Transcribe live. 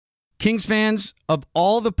Kings fans, of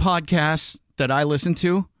all the podcasts that I listen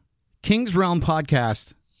to, Kings Realm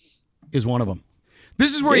Podcast is one of them.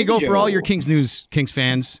 This is where you go for all your Kings news, Kings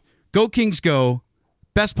fans. Go Kings Go.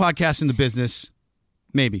 Best podcast in the business.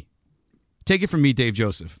 Maybe. Take it from me, Dave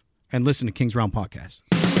Joseph, and listen to Kings Realm Podcast.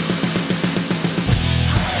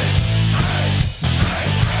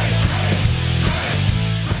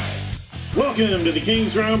 Welcome to the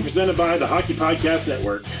Kings Round, presented by the Hockey Podcast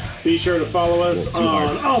Network. Be sure to follow us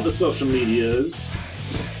on all the social medias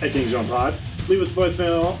at Kings Round Pod. Leave us a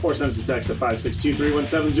voicemail or send us a text at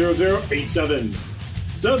 562-317-0087.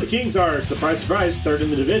 So the Kings are, surprise, surprise, third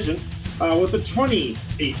in the division with a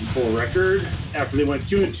 28-4 record after they went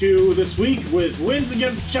 2-2 this week with wins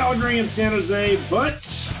against Calgary and San Jose, but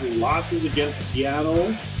losses against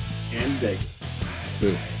Seattle and Vegas.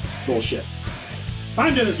 Ooh. Bullshit.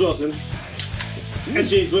 I'm Dennis Wilson. And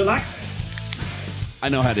James Whitlock. I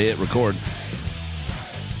know how to hit record.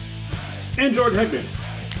 And Jordan Heckman.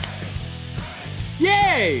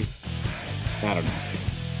 Yay! I don't know.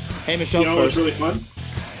 Hey, Michelle. You know what's really fun?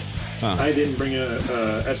 Huh. I didn't bring a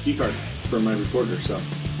SD card for my recorder, so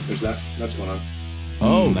there's that. That's going on.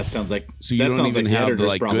 Oh, that sounds like so you don't even have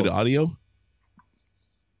the good audio?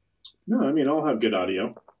 No, I mean I'll have good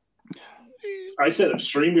audio. I set up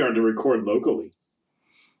StreamYard to record locally.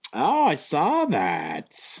 Oh, I saw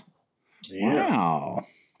that. Yeah. Wow.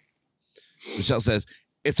 Michelle says,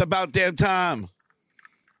 it's about damn time.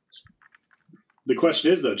 The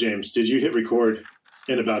question is, though, James, did you hit record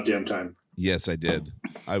in about damn time? Yes, I did.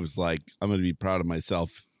 I was like, I'm going to be proud of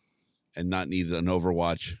myself and not need an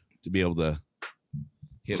Overwatch to be able to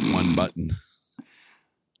hit one button.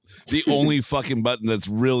 The only fucking button that's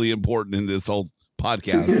really important in this whole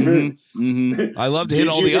podcast. Mm-hmm. Mm-hmm. I love to hit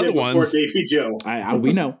all the other ones. Davey Joe?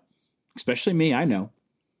 We know. Especially me, I know.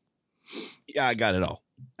 Yeah, I got it all.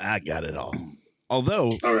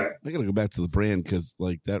 Although, all right. I got to go back to the brand because,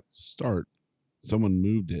 like, that start, someone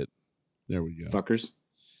moved it. There we go. Fuckers.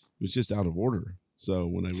 It was just out of order. So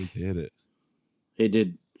when I went to hit it. Hey,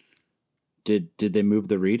 did they move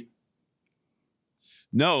the read?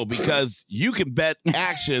 No, because you can bet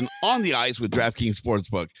action on the ice with DraftKings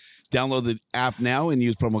Sportsbook. Download the app now and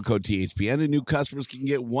use promo code THPN, and new customers can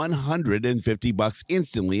get $150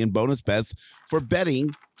 instantly in bonus bets for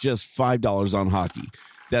betting just $5 on hockey.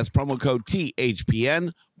 That's promo code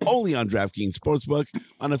THPN only on DraftKings Sportsbook,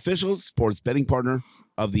 an official sports betting partner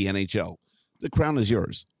of the NHL. The crown is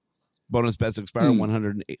yours. Bonus bets expire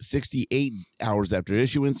 168 hours after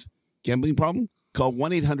issuance. Gambling problem? Call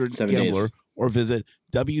 1-800-GAMBLER or visit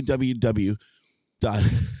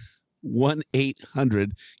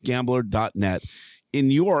www.1800gambler.net. In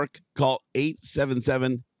New York, call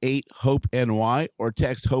 877-8-HOPE-NY or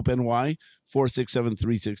text HOPE-NY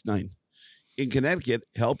 467-369. In Connecticut,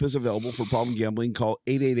 help is available for problem gambling. Call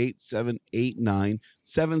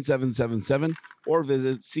 888-789-7777 or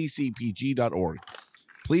visit ccpg.org.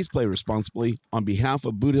 Please play responsibly on behalf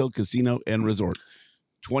of Boot Hill Casino and Resort.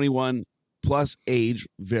 21 plus age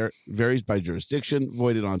varies by jurisdiction.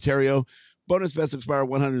 Void in Ontario. Bonus bets expire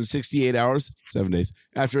 168 hours, 7 days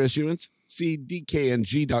after issuance. See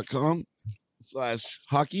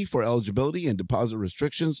dkng.com/hockey for eligibility and deposit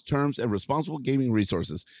restrictions, terms, and responsible gaming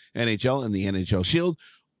resources. NHL and the NHL Shield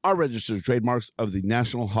are registered trademarks of the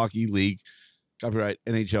National Hockey League. Copyright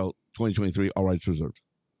NHL 2023, all rights reserved.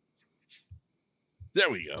 There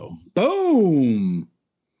we go. Boom.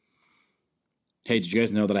 Hey, did you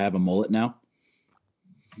guys know that I have a mullet now?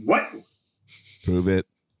 What? Prove it.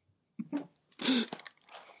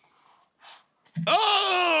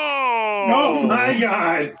 Oh my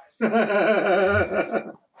God.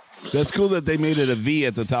 That's cool that they made it a V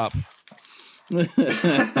at the top.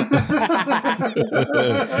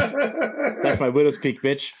 That's my widow's peak,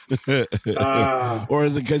 bitch. Or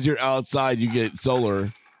is it because you're outside, you get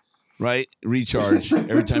solar, right? Recharge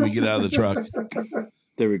every time you get out of the truck.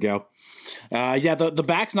 There we go. Yeah, the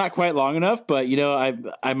back's not quite long enough, but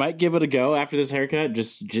I might give it a go after this haircut.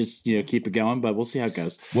 Just keep it going, but we'll see how it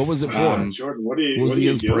goes. What was it for? Jordan, what was the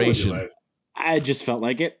inspiration? I just felt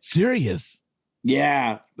like it. Serious?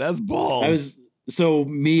 Yeah, that's balls. So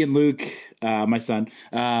me and Luke, my son,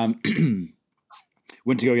 went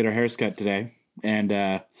to go get our hairs cut today,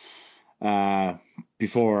 and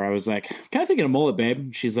before I was like, kind of thinking of mullet,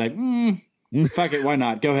 babe. She's like, fuck it, why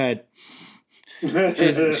not? Go ahead.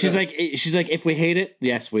 She's like, if we hate it,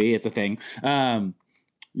 yes, it's a thing.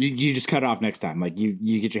 You just cut it off next time. Like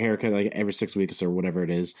you get your hair cut like every 6 weeks or whatever it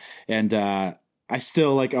is. And I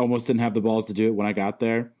still like almost didn't have the balls to do it when I got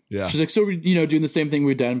there. Yeah. She's like, so we're doing the same thing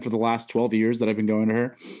we've done for the last 12 years that I've been going to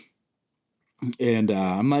her. And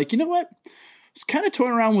I'm like, you know what? was kind of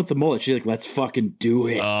toying around with the mullet. She's like, let's fucking do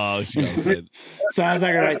it. Oh, she said. So I was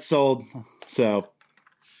like, all right, sold. So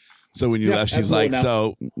when you left, she's like, now.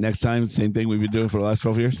 so next time, same thing we've been doing for the last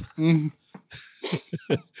 12 years? Mm-hmm.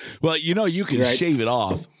 Well, you can Right. shave it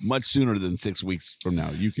off much sooner than 6 weeks from now.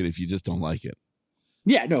 You can, if you just don't like it.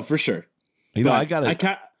 yeah, no, for sure. You know, But I got it.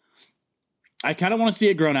 I kind of want to see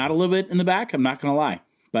it grown out a little bit in the back. I'm not going to lie,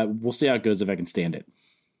 but we'll see how it goes if I can stand it.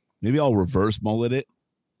 Maybe I'll reverse mullet it.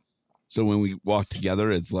 So when we walk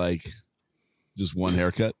together, it's like just one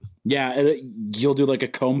haircut. Yeah, you'll do like a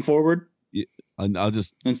comb forward And I'll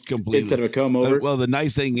just completely instead of a comb over. Well, the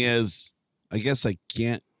nice thing is, I guess I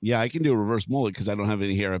can't. Yeah, I can do a reverse mullet because I don't have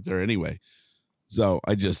any hair up there anyway. So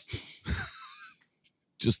I just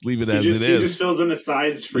leave it as it He is. just fills in the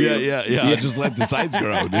sides for you. Yeah. Just let the sides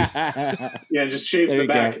grow, dude. Yeah, just shave There the you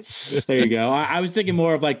back. go. There you go. I was thinking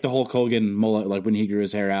more of like the Hulk Hogan mullet, like when he grew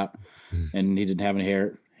his hair out and he didn't have any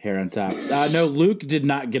hair on top. No, Luke did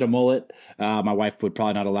not get a mullet. My wife would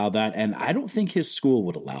probably not allow that, and I don't think his school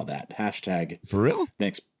would allow that. Hashtag For real?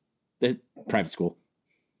 thanks. Private school.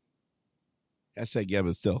 Hashtag yeah,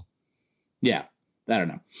 but still. Yeah, I don't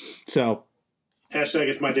know. So Hashtag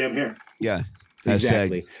it's my damn hair. Yeah.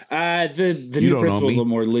 exactly. The You new don't know principal's a me. little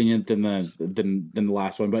more lenient than the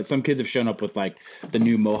last one, but some kids have shown up with like the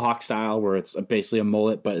new Mohawk style, where it's basically a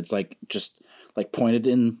mullet, but it's like just like pointed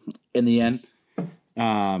in the end.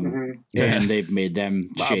 And they've made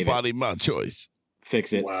them My shave body, it, my choice.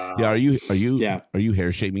 fix it. Wow. Yeah, are you Yeah.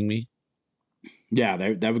 hair shaming me?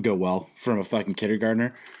 Yeah, that would go well from a fucking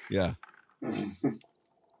kindergartner. Yeah.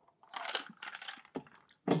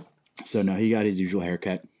 So no, he got his usual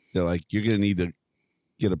haircut. They're like, you're gonna need to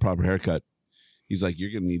get a proper haircut. He's like, you're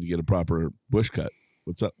gonna need to get a proper bush cut.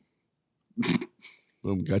 What's up?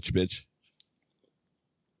 Boom, got you, bitch.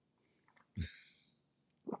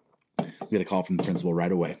 We got a call from the principal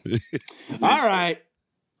right away. All right,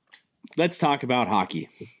 let's talk about hockey.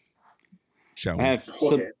 Shall I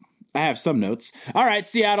we? have some notes. All right,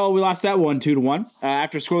 Seattle, we lost that one 2-1.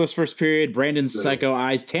 After a scoreless first period, Brandon Psycho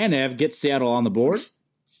Eyes Tanev gets Seattle on the board.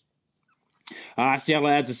 Seattle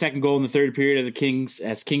adds a second goal in the third period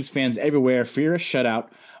as Kings fans everywhere fear a shutout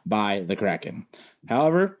by the Kraken.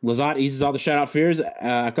 However, Lizotte eases all the shutout fears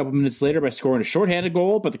a couple minutes later by scoring a shorthanded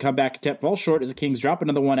goal, but the comeback attempt falls short as the Kings drop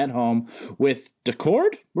another one at home with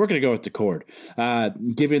Decord. We're going to go with Decord,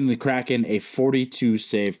 giving the Kraken a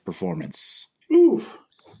 42-save performance. Oof.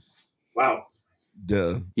 Wow.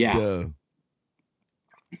 Yeah. I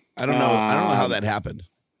don't know. I don't know how that happened.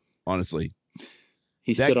 Honestly,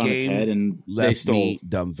 He that stood on his game head and they left stole. me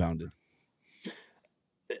dumbfounded.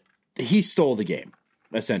 He stole the game,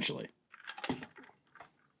 essentially.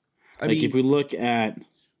 I Like mean, if we look at,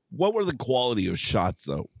 what were the quality of shots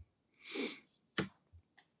though?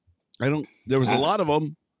 There was a lot of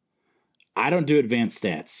them. I don't do advanced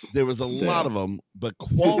stats. There was a lot of them, but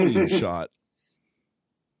quality of shot.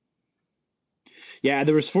 Yeah,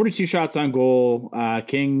 there was 42 shots on goal.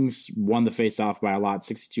 Kings won the face-off by a lot,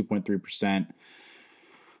 62.3%.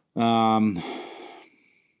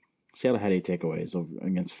 Seattle had 8 takeaways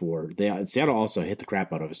against 4. Seattle also hit the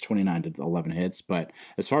crap out of us, 29 to 11 hits. But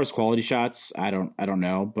as far as quality shots, I don't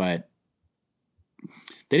know, but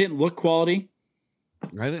they didn't look quality.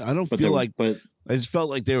 I don't But feel like, but I just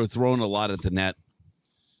felt like they were throwing a lot at the net.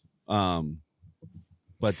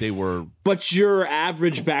 But they were. But your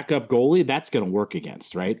average backup goalie, that's going to work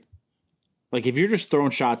against, right? Like if you're just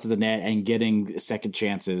throwing shots at the net and getting second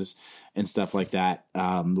chances and stuff like that,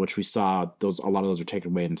 which we saw, a lot of those are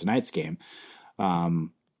taken away in tonight's game.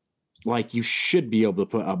 Like you should be able to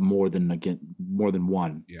put up more than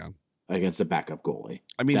one. Yeah. Against a backup goalie.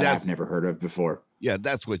 I mean, I've never heard of before. Yeah,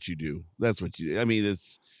 that's what you do. I mean,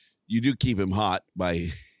 you do keep him hot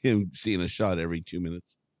by him seeing a shot every 2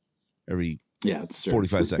 minutes, Yeah, it's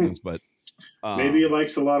 45 seconds. But maybe he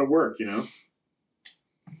likes a lot of work,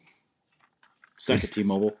 Suck it,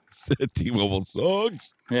 T-Mobile. T-Mobile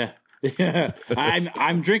sucks. Yeah.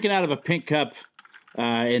 I'm drinking out of a pink cup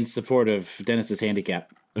in support of Dennis's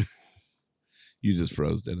handicap. You just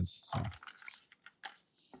froze, Dennis. So.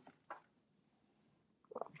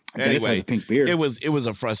 Dennis has a pink beard. It was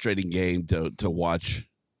a frustrating game to watch,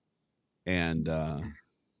 and I'm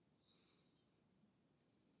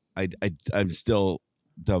still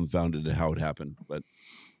dumbfounded at how it happened. But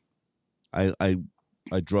I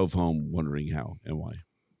drove home wondering how and why.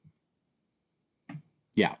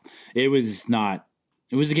 Yeah, it was not.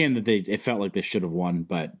 It was a game that it felt like they should have won,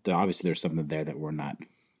 but obviously there's something there that we're not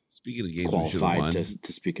Speaking of games we should have won, qualified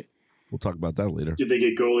to speak it. we'll talk about that later. Did they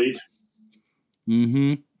get goalied?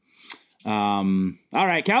 Mm-hmm. All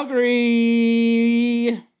right,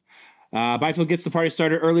 Calgary Byfield gets the party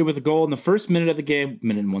started early with a goal in the first minute of the game.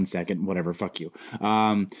 Minute and 1 second, whatever, fuck you.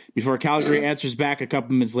 Before Calgary answers back a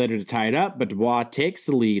couple minutes later to tie it up, but Dubois takes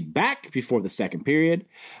the lead back before the second period.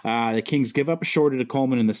 The Kings give up a shorty to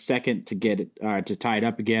Coleman in the second to get it to tie it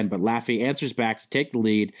up again, but Laffy answers back to take the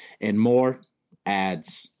lead, and Moore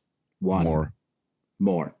adds one.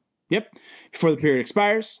 More. Yep. Before the period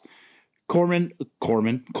expires, Coleman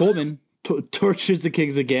tortures the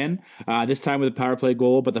Kings again, this time with a power play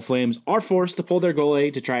goal, but the Flames are forced to pull their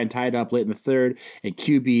goalie to try and tie it up late in the third, and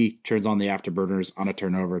QB turns on the afterburners on a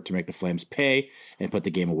turnover to make the Flames pay and put the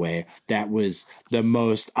game away. That was the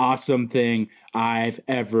most awesome thing I've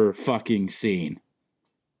ever fucking seen.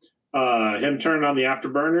 Him turning on the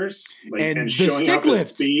afterburners and the showing stick off his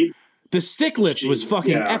lift. speed. The stick lift was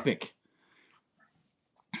fucking epic.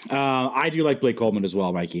 I do like Blake Coleman as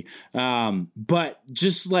well, Mikey. But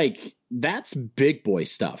just like, that's big boy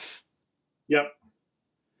stuff. Yep.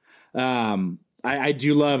 I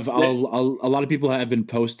do love a lot of people have been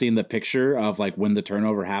posting the picture of like when the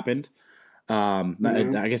turnover happened.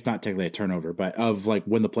 I guess not technically a turnover, but of like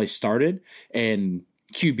when the play started, and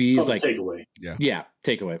QB's like takeaway. Yeah,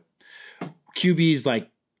 takeaway. QB's like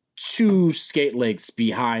 2 skate lengths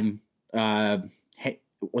behind.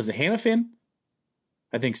 Was it Hanifin?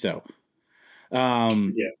 I think so.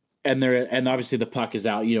 And obviously the puck is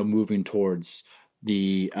out, moving towards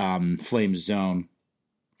the Flames zone.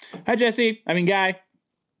 Hi, Jesse. Guy.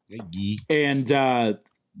 Hey, and they're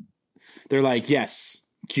like, yes,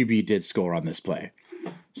 QB did score on this play.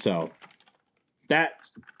 So that,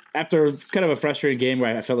 after kind of a frustrating game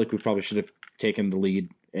where I felt like we probably should have taken the lead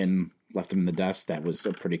and left them in the dust, that was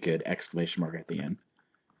a pretty good exclamation mark at the end.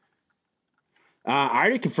 I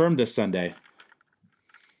already confirmed this Sunday.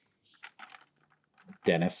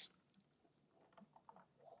 Dennis.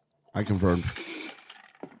 I confirmed.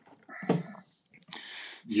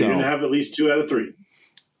 You're going to have at least 2 out of 3.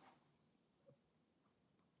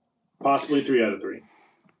 Possibly 3 out of 3.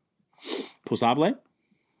 Possible?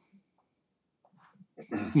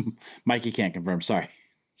 Mikey can't confirm. Sorry.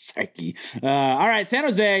 Psyche. All right, San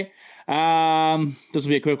Jose. This will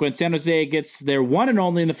be a quick one. San Jose gets their one and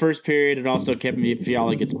only in the first period, and also Kevin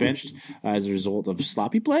Fiala gets benched as a result of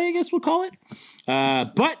sloppy play, I guess we'll call it.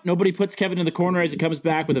 But nobody puts Kevin in the corner as he comes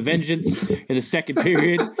back with a vengeance in the second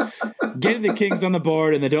period, getting the Kings on the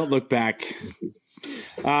board, and they don't look back.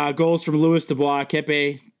 Goals from Louis Dubois,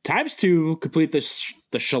 Kepe ×2 complete the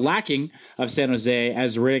shellacking of San Jose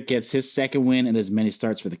as Riddick gets his second win and as many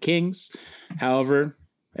starts for the Kings. However,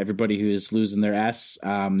 everybody who is losing their ass,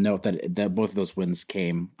 note that both of those wins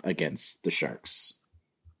came against the Sharks.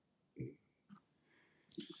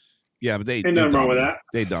 Yeah, but ain't nothing wrong with that.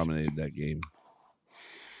 They dominated that game,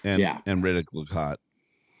 and Riddick looked hot.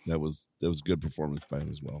 That was a good performance by him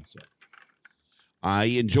as well. So I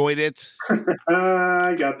enjoyed it.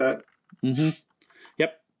 I got that. Mm-hmm.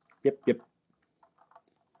 Yep.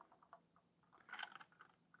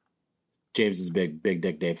 James is a big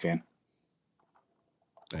Dick Dave fan.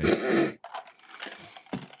 Hey.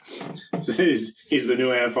 So he's the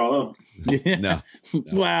new I follow. No.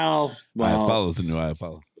 Well, I follow the new I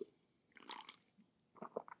follow.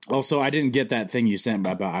 Also, I didn't get that thing you sent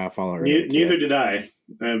about I follow. Neither did I.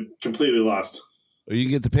 I'm completely lost. Oh, you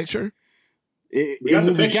get the picture? We got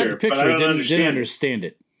the picture. But I didn't understand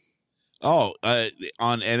it. Oh,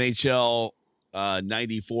 on NHL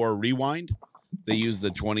 94 Rewind, they use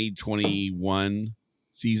the 2021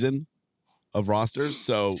 season of rosters.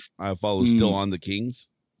 So I follow still on the Kings.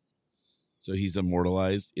 So he's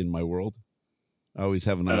immortalized in my world. I always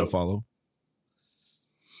have an I follow.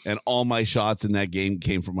 And all my shots in that game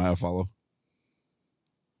came from I follow.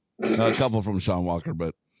 A couple from Sean Walker,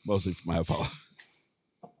 but mostly from I follow.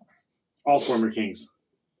 All former Kings.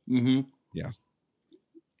 Mm-hmm. Yeah.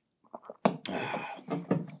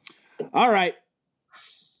 All right.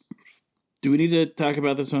 Do we need to talk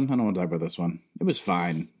about this one? I don't want to talk about this one. It was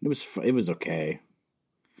fine. It was okay.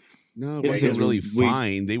 No, it wasn't really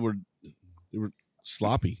fine. They were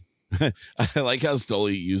sloppy. I like how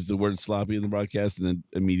Stoley used the word sloppy in the broadcast and then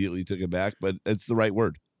immediately took it back, but it's the right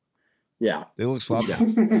word. Yeah. They look sloppy.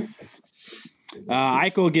 Yeah.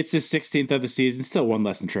 Eichel gets his 16th of the season. Still one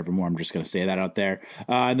less than Trevor Moore. I'm just going to say that out there.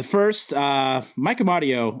 In the first, Mike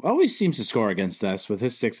Amadio always seems to score against us with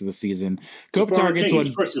his 6th of the season. Kopitar gets one.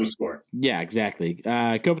 First going to score. Yeah, exactly.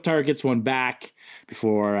 Kopitar gets one back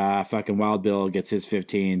before fucking Wild Bill gets his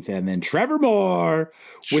 15th. And then Trevor Moore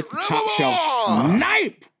with the top shelf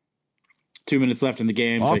snipe. 2 minutes left in the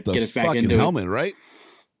game off to get us back fucking into helmet, it. Right?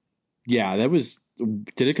 Yeah, that was.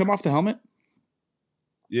 Did it come off the helmet?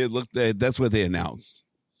 Yeah, it looked. That's what they announced.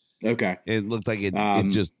 Okay. It looked like it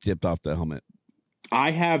just tipped off the helmet.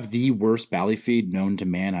 I have the worst Bally feed known to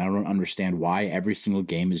man. I don't understand why. Every single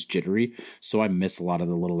game is jittery, so I miss a lot of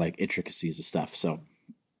the little like intricacies of stuff. So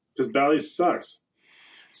because Bally sucks.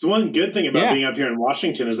 So one good thing about being up here in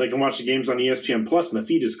Washington is I can watch the games on ESPN Plus, and the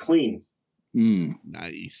feed is clean.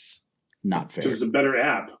 Nice. Not fair. Because it's a better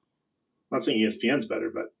app. I'm not saying ESPN's better,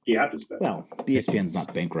 but the app is better. Well, ESPN's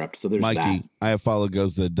not bankrupt, so there's Mikey, that. I have follow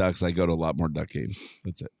goes to the Ducks. I go to a lot more Duck games.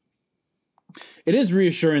 That's it. It is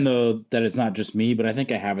reassuring, though, that it's not just me, but I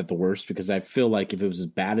think I have it the worst because I feel like if it was as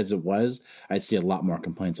bad as it was, I'd see a lot more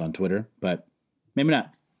complaints on Twitter, but maybe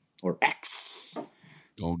not. Or X.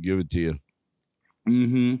 I'll give it to you.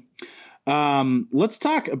 Let's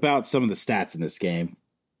talk about some of the stats in this game.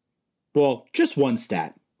 Well, just one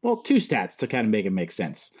stat. Well, two stats to kind of make it make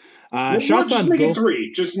sense. Shots on goal.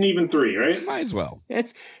 Three, just an even three, right? Might as well.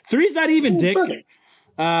 It's three's not even, Dick.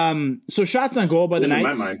 So shots on goal by the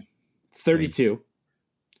Knights, in my mind. 32.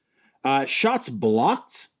 Shots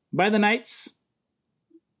blocked by the Knights.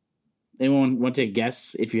 Anyone want to take a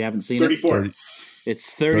guess if you haven't seen 34. it?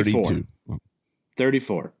 It's 34. 32.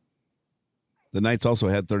 34. The Knights also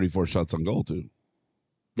had 34 shots on goal, too.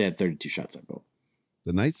 They had 32 shots on goal.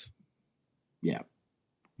 The Knights? Yeah.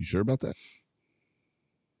 You sure about that?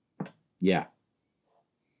 Yeah.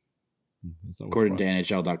 According to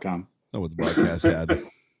NHL.com. That's not what the broadcast had.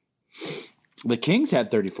 The Kings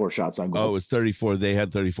had 34 shots on goal. Oh, it was 34. They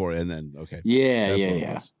had 34, and then, okay. Yeah.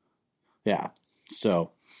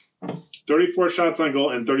 So 34 shots on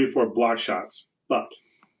goal and 34 block shots. Fuck.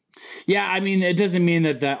 Yeah, I mean, it doesn't mean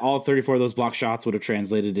that all 34 of those block shots would have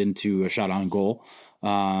translated into a shot on goal,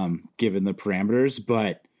 given the parameters.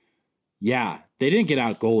 But, yeah, they didn't get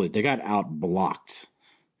out goalie. They got out blocked.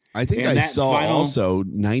 I think I saw also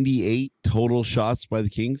 98 total shots by the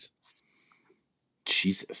Kings.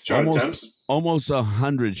 Jesus. Almost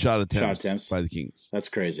 100 shot attempts by the Kings. That's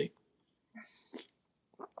crazy.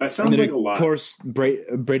 That sounds like a lot. Of course,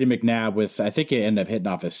 Brady McNabb with, I think it ended up hitting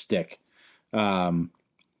off his stick.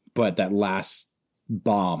 But that last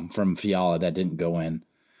bomb from Fiala that didn't go in,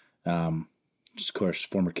 just of course,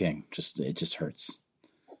 former King. It just hurts.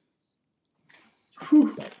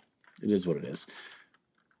 But it is what it is.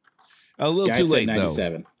 A little too late,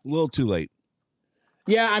 97. though. A little too late.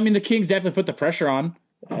 Yeah, I mean, the Kings definitely put the pressure on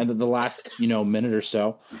and the last, minute or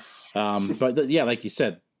so. But like you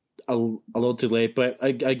said, a little too late. But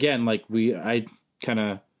again, like I kind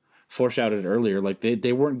of foreshadowed it earlier, like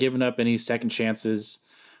they weren't giving up any second chances.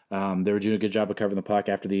 They were doing a good job of covering the puck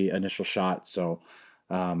after the initial shot. So,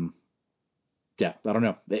 I don't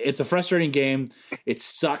know. It's a frustrating game. It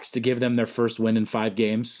sucks to give them their first win in 5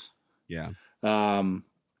 games. Yeah.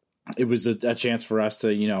 It was a chance for us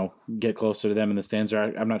to, get closer to them in the stands.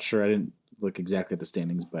 I'm not sure. I didn't look exactly at the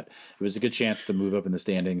standings, but it was a good chance to move up in the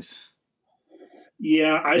standings.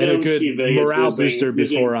 Yeah, I don't see Vegas morale booster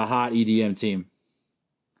before a hot EDM team.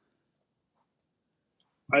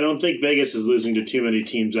 I don't think Vegas is losing to too many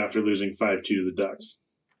teams after losing 5-2 to the Ducks.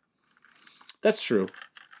 That's true.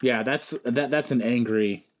 Yeah, that's an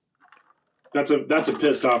angry. That's a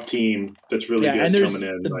pissed off team that's really good and coming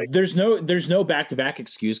in. There's no back-to-back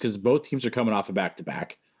excuse because both teams are coming off a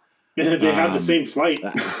back-to-back. They had the same flight,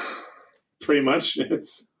 pretty much. No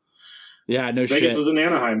shit. Vegas was in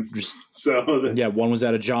Anaheim, one was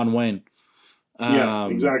out of John Wayne. Yeah,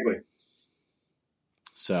 exactly.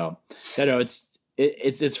 So,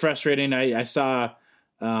 it's frustrating. I saw,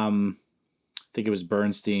 I think it was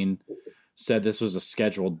Bernstein said this was a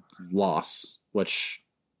scheduled loss, which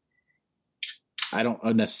I don't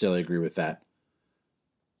necessarily agree with that.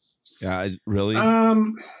 Yeah, really? I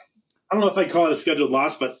don't know if I call it a scheduled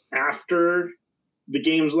loss, but after the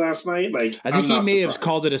games last night, I think he may have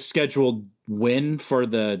called it a scheduled win for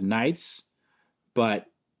the Knights, but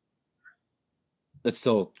it's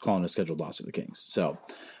still calling it a scheduled loss for the Kings. So,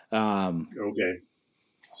 okay,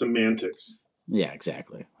 semantics. Yeah,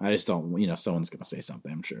 exactly. I just don't, someone's going to say something,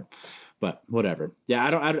 I'm sure, but whatever. Yeah,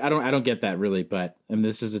 I don't get that really, but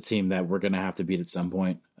this is a team that we're going to have to beat at some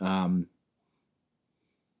point. We're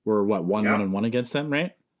 1-1 against them,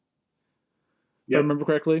 right? If I remember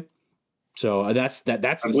correctly. So that's the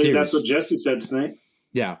series. I believe that's what Jesse said tonight.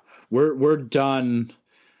 Yeah, we're done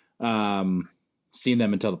seeing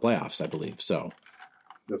them until the playoffs, I believe. So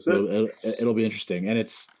that's it. It'll be interesting, and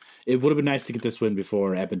it would have been nice to get this win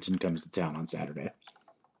before Edmonton comes to town on Saturday.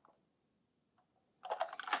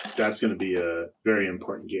 That's going to be a very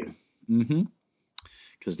important game. Mm-hmm.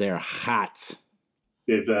 Because they are hot.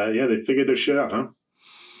 They figured their shit out, huh?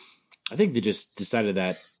 I think they just decided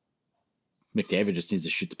that McDavid just needs to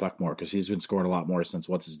shoot the puck more because he's been scoring a lot more since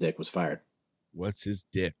What's His Dick was fired. What's his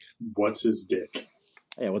dick? What's his dick?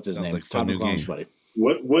 Yeah, what's his Sounds name? like Todd fun new McClellan's game. buddy.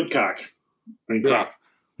 Woodcock. I mean, Yeah. Croft.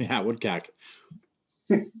 Yeah, Woodcock.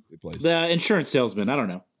 Good place. The insurance salesman. I don't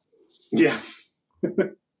know. Yeah.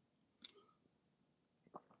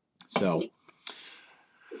 So,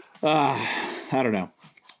 I don't know.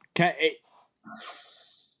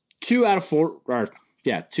 2 out of 4, or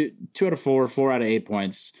yeah, two out of 4, 4 out of 8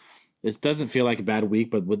 points. It doesn't feel like a bad week,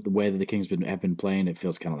 but with the way that the Kings have been playing, it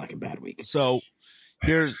feels kind of like a bad week. So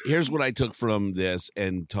here's what I took from this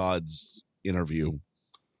and Todd's interview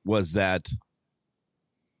was that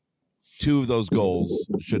 2 of those goals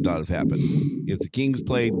should not have happened. If the Kings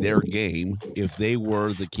played their game, if they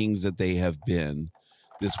were the Kings that they have been,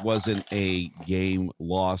 this wasn't a game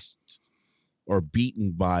lost or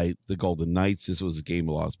beaten by the Golden Knights. This was a game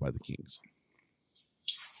lost by the Kings.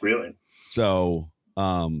 Really? So,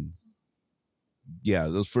 yeah,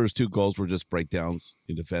 those first 2 goals were just breakdowns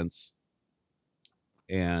in defense.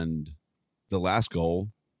 And the last goal,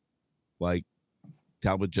 like,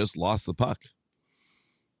 Talbot just lost the puck.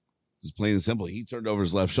 Just plain and simple. He turned over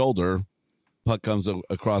his left shoulder. Puck comes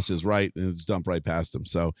across his right, and it's dumped right past him.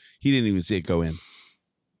 So he didn't even see it go in.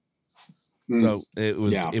 So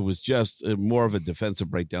it was just more of a defensive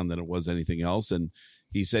breakdown than it was anything else. And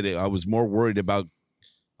he said, I was more worried about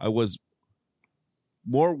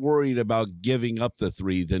giving up the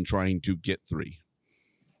 3 than trying to get 3.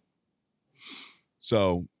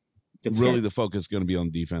 So It's really fair. the focus is going to be on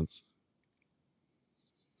defense.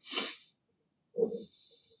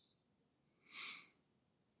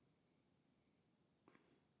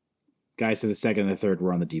 Guys to the second and the third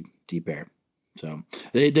were on the deep pair. So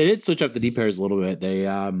they did switch up the deep pairs a little bit. They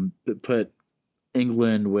put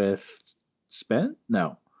England with Spence?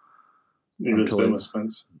 No. England Spence with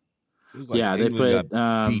Spence. It was like Yeah, they England put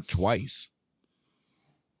got beat twice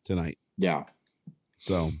tonight. yeah.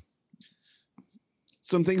 So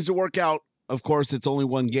some things to work out. Of course, it's only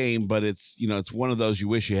one game, but it's one of those you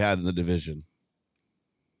wish you had in the division.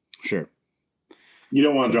 Sure. You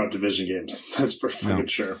don't want to drop division games. That's for fucking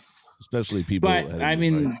sure. Especially people. But I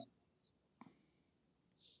mean,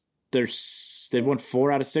 they've won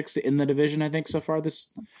 4 out of 6 in the division, I think, so far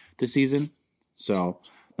this season. So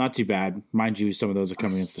not too bad. Mind you, some of those are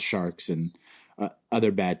coming against the Sharks and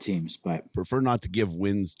other bad teams, but prefer not to give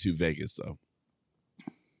wins to Vegas, though.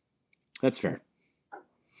 that's fair.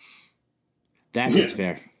 That is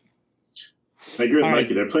fair. I agree with All Mikey.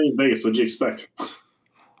 right. They're playing in Vegas. What'd you expect?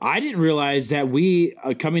 I didn't realize that we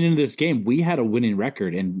coming into this game, we had a winning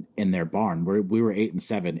record in their barn. We were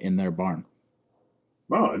 8-7 in their barn.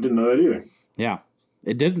 Wow, I didn't know that either. Yeah,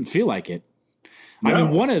 it didn't feel like it. No. I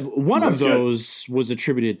mean, one of That's good. those was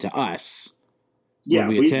attributed to us. Yeah,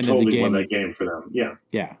 we we attended the totally game. won that game for them. Yeah.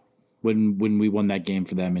 Yeah, when we won that game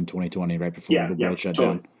for them in 2020, right before the world shut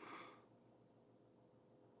down.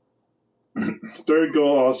 Third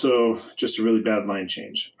goal, also just a really bad line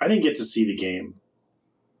change. I didn't get to see the game,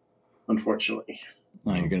 unfortunately.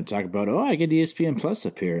 Oh, you're going to talk about, I get ESPN Plus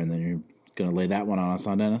up here, and then you're going to lay that one on us,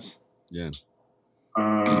 on Dennis? Yeah.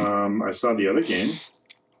 I saw the other game.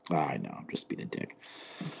 I know, I'm just being a dick.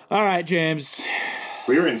 All right, James.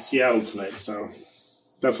 We were in Seattle tonight, so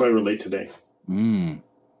that's why we're late today.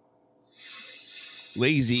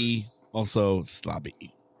 Lazy, also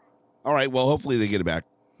sloppy. All right, well, hopefully they get it back.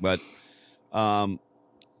 But time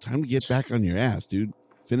to get back on your ass, dude.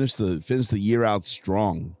 Finish the year out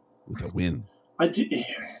strong with a win.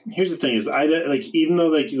 Here's the thing: is I like even though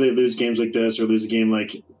they lose games like this or lose a game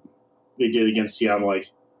like they did against Seattle,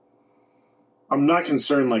 like I'm not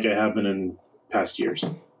concerned like I have been in past years.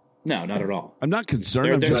 No, not at all. I'm not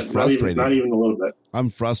concerned. I'm They're just frustrated. Not even a little bit. I'm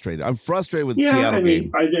frustrated. I'm frustrated with the Yeah, Seattle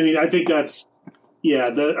game. I think that's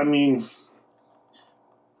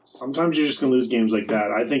sometimes you're just gonna lose games like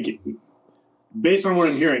that. I think based on what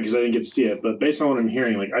I'm hearing, because I didn't get to see it, but based on what I'm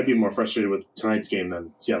hearing, like I'd be more frustrated with tonight's game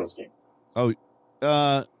than Seattle's game.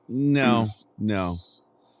 No.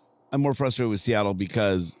 I'm more frustrated with Seattle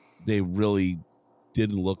because they really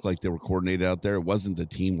didn't look like they were coordinated out there. It wasn't the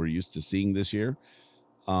team we're used to seeing this year.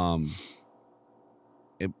 But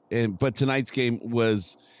tonight's game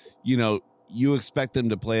was, you expect them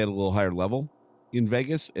to play at a little higher level in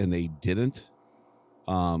Vegas, and they didn't.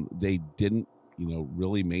 They didn't,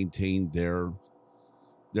 really maintain their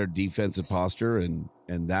defensive posture, and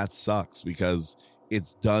that sucks because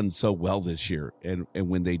it's done so well this year. And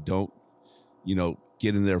when they don't,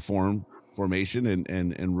 get in their formation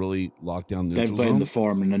and really lock down the They've neutral played in zone. the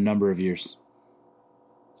form in a number of years.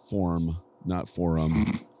 Form, not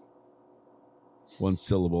forum. One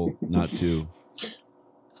syllable, not two.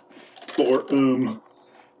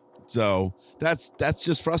 So that's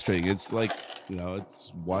just frustrating. It's like,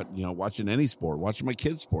 it's watching any sport, watching my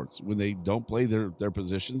kids' sports when they don't play their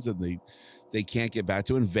positions and they can't get back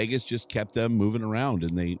to. And Vegas just kept them moving around,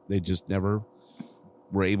 and they just never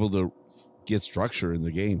were able to get structure in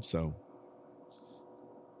the game. So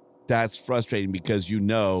that's frustrating because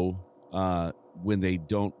when they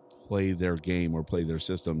don't play their game or play their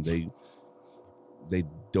system, they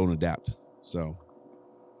don't adapt. So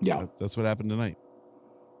yeah, that's what happened tonight.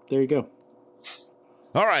 There you go.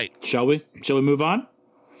 All right. Shall we move on?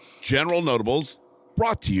 General Notables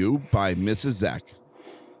brought to you by Mrs. Zach.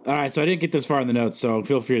 All right, so I didn't get this far in the notes, so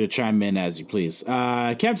feel free to chime in as you please.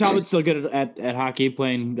 Cam Talbot's still good at hockey,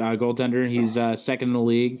 playing goaltender. He's second in the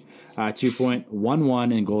league,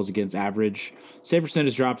 2.11 in goals against average. Save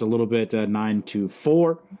percentage dropped a little bit,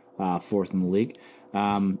 9.24, fourth in the league.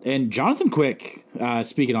 And Jonathan Quick,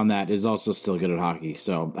 speaking on that, is also still good at hockey.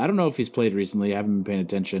 So I don't know if he's played recently. I haven't been paying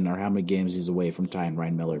attention or how many games he's away from tying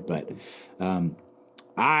Ryan Miller. But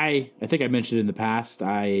I think I mentioned in the past,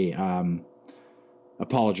 I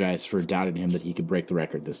apologize for doubting him that he could break the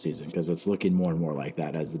record this season because it's looking more and more like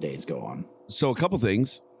that as the days go on. So a couple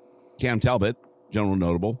things. Cam Talbot, General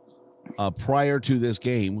Notable, prior to this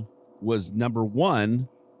game was number 1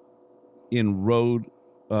 in road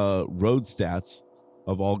stats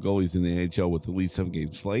of all goalies in the NHL with at least 7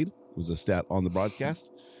 games played. It was a stat on the broadcast.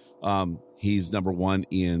 He's number 1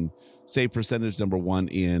 in save percentage, number 1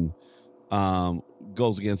 in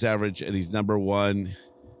goals against average, and he's number 1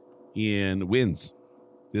 in wins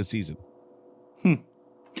this season.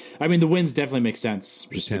 I mean, the wins definitely make sense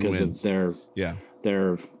just because wins. of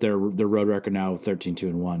their road record now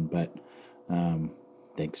 13-2-1. But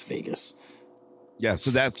thanks, Vegas. Yeah,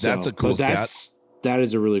 so that's a cool stat. That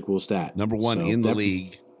is a really cool stat. Number 1 in the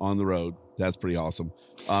league on the road. That's pretty awesome.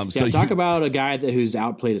 So talk about a guy who's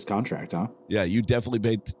outplayed his contract, huh? Yeah, you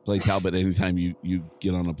definitely play Talbot anytime you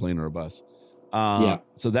get on a plane or a bus.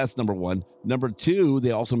 So that's number 1. Number 2,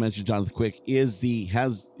 they also mentioned Jonathan Quick is the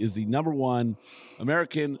number 1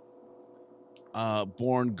 American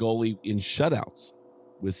born goalie in shutouts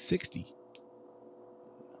with 60.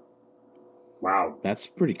 Wow, that's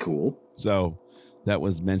pretty cool. So that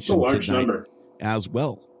was mentioned. It's a large number as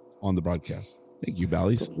well on the broadcast. Thank you,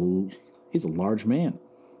 Bally's. He's a large man.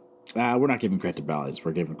 We're not giving credit to Bally's.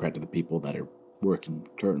 We're giving credit to the people that are working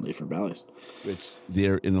currently for Bally's. Which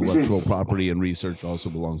their intellectual property and research also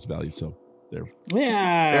belongs to Bally's. So there.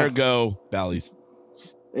 Yeah. Ergo Bally's.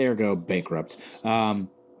 Ergo bankrupt.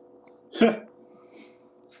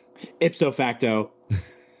 Ipso facto.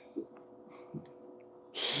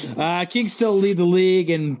 Kings still lead the league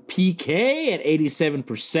in PK at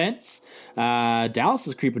 87%. Dallas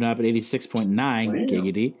is creeping up at 86.9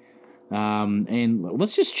 giggity. And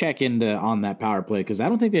let's just check on that power play because I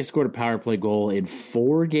don't think they scored a power play goal in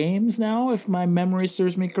 4 games now, if my memory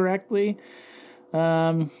serves me correctly.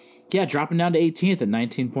 Dropping down to 18th at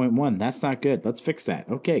 19.1. That's not good. Let's fix that.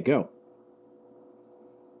 Okay, go.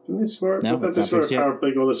 Didn't they score? No, they scored a power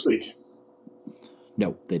play goal this week.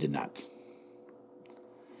 No, they did not.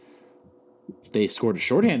 They scored a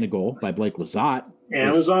shorthanded goal by Blake Lizotte.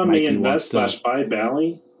 Amazon may invest / buy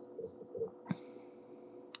Bally.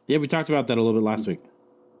 Yeah, we talked about that a little bit last week.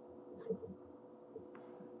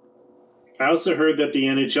 I also heard that the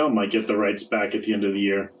NHL might get the rights back at the end of the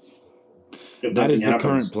year. That is the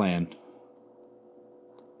current plan.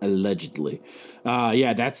 Allegedly.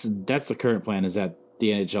 That's the current plan is that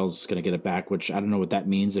the NHL is going to get it back, which I don't know what that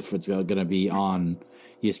means if it's going to be on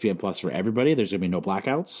ESPN Plus for everybody. There's going to be no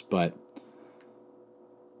blackouts, but...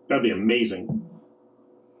 That'd be amazing.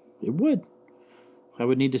 It would. I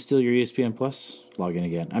would need to steal your ESPN Plus login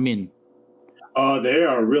again. I mean... they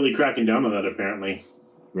are really cracking down on that, apparently.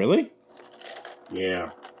 Really? Yeah.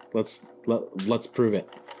 Let's prove it.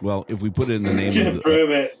 Well, if we put it in the name of prove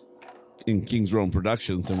it in King's Row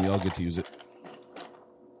Productions, then we all get to use it.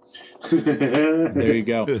 There you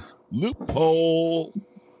go. Loophole.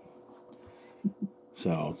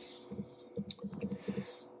 So,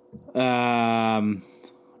 I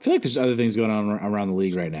feel like there's other things going on around the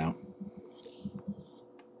league right now.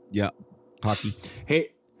 Yeah, hockey.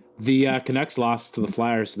 Hey, the Canucks lost to the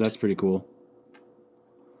Flyers, so that's pretty cool.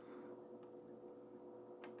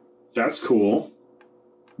 That's cool.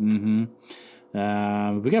 Mm-hmm.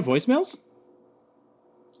 We got voicemails?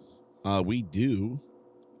 We do.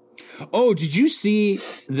 Oh, did you see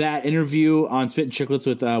that interview on Spit and Chicklets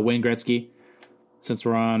with Wayne Gretzky? Since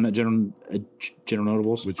we're on General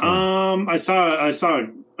Notables, which one? I saw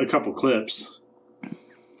a couple clips.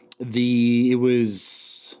 It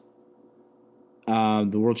was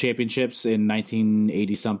the World Championships in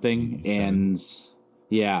 1980 something, and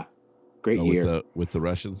yeah, great year with the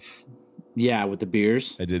Russians. Yeah, with the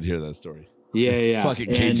beers. I did hear that story. Yeah. Fucking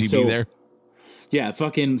KGB there. Yeah,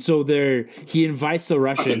 fucking. So he invites the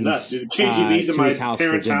Russians. Nuts, dude. KGB's in to my his house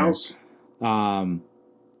parents' for dinner. house.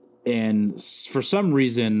 And for some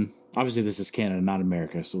reason, obviously this is Canada, not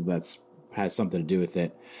America, so has something to do with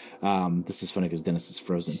it. This is funny because Dennis is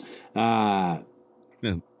frozen.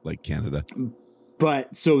 Like Canada.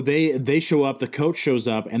 But so they show up, the coach shows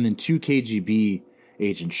up, and then 2 KGB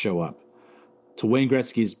agents show up to Wayne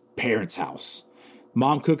Gretzky's parents' house.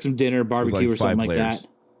 Mom cooks him dinner, barbecue or something like that.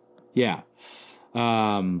 Yeah.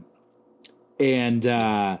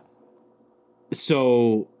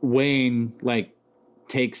 So Wayne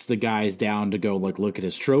takes the guys down to go look at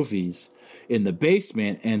his trophies in the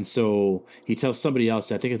basement, and so he tells somebody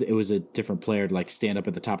else, I think it was a different player, to stand up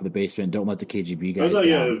at the top of the basement, don't let the KGB guys down.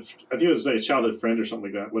 I think it was a childhood friend or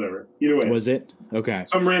something like that. Whatever. Either way, was it? Okay,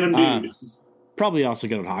 some random dude. Probably also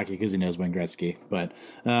good at hockey because he knows Wayne Gretzky, but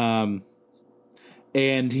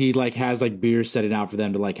and he has beer setting out for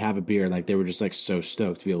them to have a beer. They were just so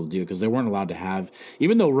stoked to be able to do it because they weren't allowed to have,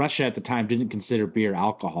 even though Russia at the time didn't consider beer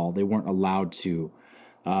alcohol, they weren't allowed to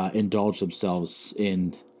indulge themselves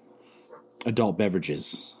in adult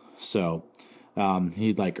beverages. So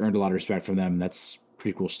he earned a lot of respect from them. That's a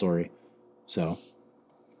pretty cool story. So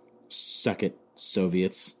suck it,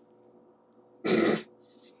 Soviets.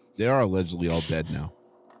 They are allegedly all dead now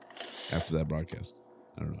after that broadcast.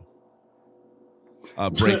 I don't know.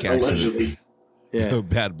 Break accident. Yeah.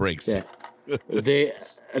 Bad breaks. Yeah.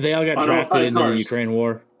 They all got drafted into the Ukraine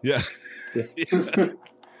war. Yeah.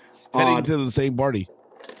 Heading to the same party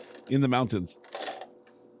in the mountains.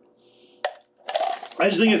 I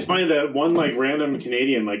just think it's funny that one random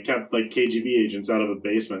Canadian kept KGB agents out of a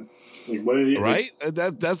basement. What did he? Right?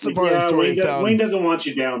 That's the part of the story. Wayne doesn't want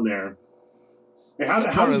you down there. How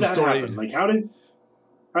did that happen?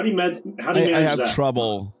 How did he manage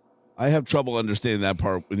that? I have trouble understanding that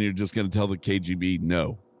part when you're just going to tell the KGB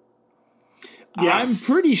no. Yeah. I'm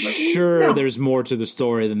pretty sure there's more to the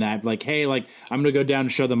story than that. Hey, I'm going to go down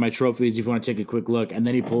and show them my trophies if you want to take a quick look. And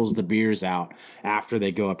then he pulls the beers out after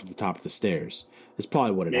they go up to the top of the stairs. It's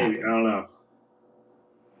probably what it happened. I don't know.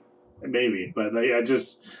 Maybe. But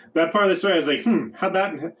that part of the story, I was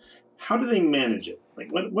how do they manage it?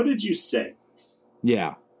 What did you say?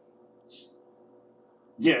 Yeah.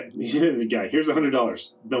 Yeah. The guy, here's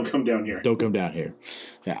 $100. Don't come down here. Don't come down here.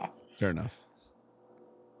 Yeah. Fair enough.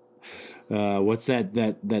 What's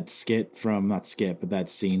that skit from, not skit, but that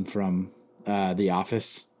scene from The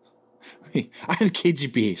Office? I'm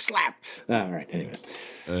KGB. Slap. All right. Anyways.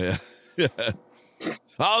 Yeah.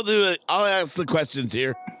 I'll do it. I'll ask the questions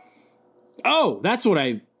here. Oh, that's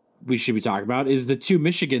what we should be talking about is the 2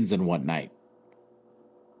 Michigans in one night.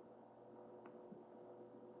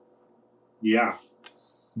 Yeah.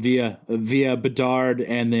 Via Bedard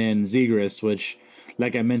and then Zegras, which,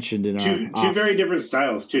 like I mentioned in two very different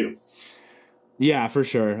styles too. Yeah, for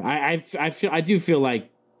sure. I do feel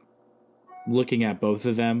like looking at both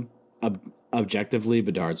of them objectively,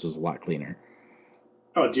 Bedard's was a lot cleaner. Mm-hmm.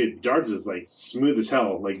 Oh, dude, Bedard's is smooth as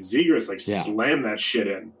hell. Zegras slammed that shit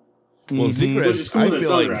in. Well, Zegras, cool, I feel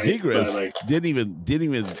like right, Zegras didn't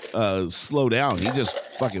even slow down. He just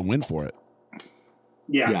fucking went for it.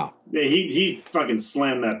 Yeah. He fucking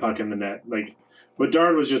slammed that puck in the net.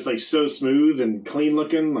 Bedard was just so smooth and clean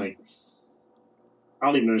looking. I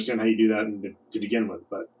don't even understand how you do that to begin with,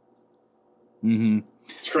 but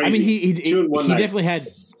it's crazy. I mean, he definitely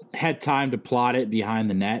had time to plot it behind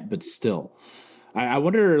the net, but still, I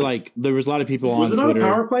wonder. There was a lot of people on Twitter. Was it on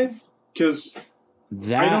a power play? Because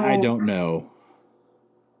I don't know.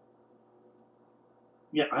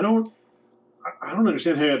 Yeah, I don't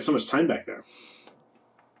understand how he had so much time back there.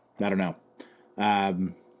 I don't know.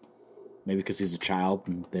 Maybe because he's a child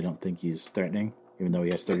and they don't think he's threatening, even though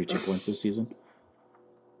he has 32 points this season.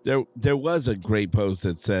 There was a great post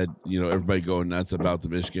that said, everybody going nuts about the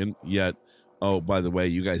Michigan, yet, oh, by the way,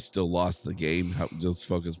 you guys still lost the game. Let's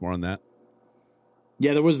focus more on that.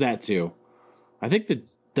 Yeah, there was that too. I think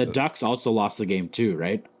the Ducks also lost the game too,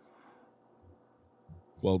 right?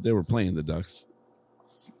 Well, they were playing the Ducks.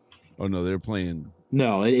 Oh, no, they were playing.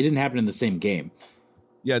 No, it didn't happen in the same game.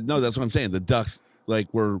 Yeah, no, that's what I'm saying. The Ducks,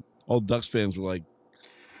 all Ducks fans were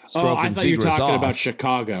oh, I thought you were talking about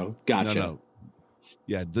Chicago. Gotcha. No.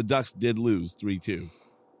 Yeah, the Ducks did lose 3-2.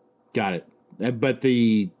 Got it. But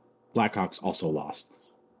the Blackhawks also lost.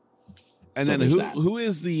 And so then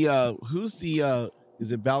who's the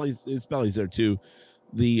is it Bally's? It's Bally's there too.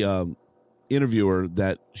 The interviewer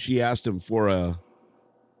that she asked him for a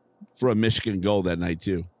Michigan goal that night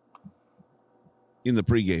too. In the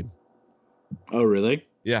pregame. Oh, really?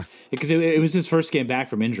 Yeah. Because it was his first game back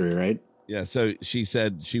from injury, right? Yeah, so she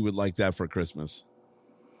said she would like that for Christmas.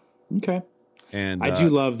 Okay. And I do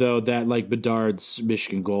love though that like Bedard's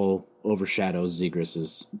Michigan goal overshadows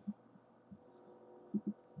Zegras'.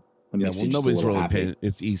 Yeah, well, nobody's really paying.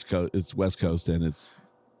 It's East Coast, it's West Coast, and it's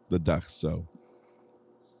the Ducks. So,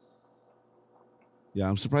 yeah,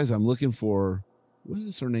 I'm surprised. I'm looking for what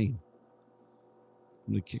is her name.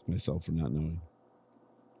 I'm gonna kick myself for not knowing.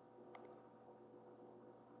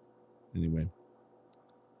 Anyway,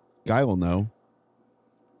 Guy will know.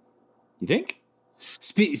 You think?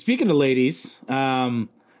 Speaking of ladies, I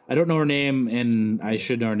don't know her name, and I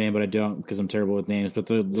should know her name, but I don't because I'm terrible with names. But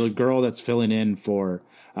the girl that's filling in for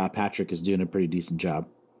Patrick is doing a pretty decent job.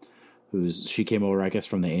 She came over, I guess,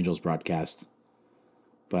 from the Angels broadcast,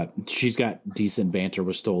 but she's got decent banter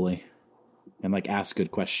with Stoli, and like asks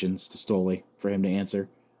good questions to Stoli for him to answer.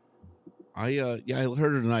 I heard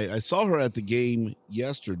her tonight. I saw her at the game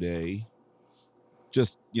yesterday,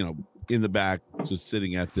 just in the back, just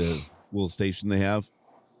sitting at the little station they have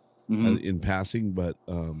in passing, but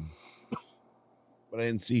I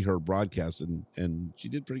didn't see her broadcast, and she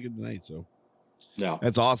did pretty good tonight. So yeah,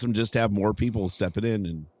 that's awesome. Just to have more people stepping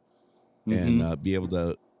in and be able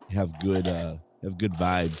to have good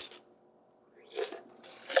vibes.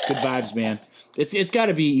 Good vibes, man. It's got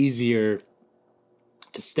to be easier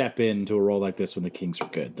to step into a role like this when the Kings are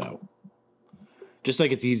good, though. Just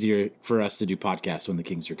like it's easier for us to do podcasts when the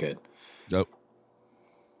Kings are good. Nope.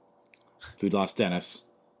 We lost Dennis.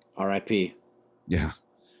 R.I.P. Yeah.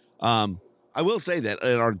 I will say that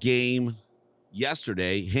at our game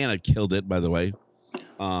yesterday, Hannah killed it, by the way.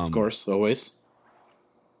 Of course, always.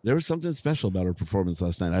 There was something special about her performance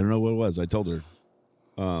last night. I don't know what it was. I told her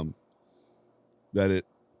that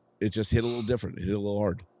it just hit a little different. It hit a little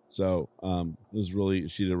hard. So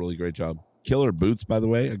she did a really great job. Killer boots, by the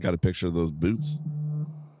way. I got a picture of those boots.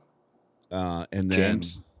 And then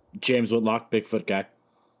James Whitlock, Bigfoot guy.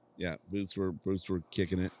 Yeah, boots were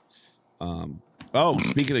kicking it.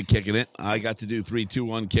 Speaking of kicking it, I got to do 3, 2,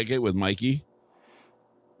 1 kick it with Mikey.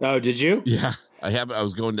 Oh, did you? Yeah, I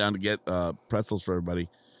was going down to get pretzels for everybody,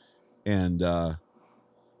 and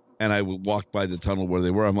I walked by the tunnel where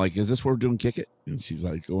they were. I'm like, "Is this where we're doing kick it?" And she's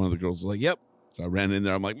like, one of the girls was like, "Yep." So I ran in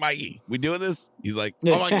there. I'm like, "Mikey, we doing this?" He's like,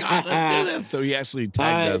 "Oh my god, let's do this!" So he actually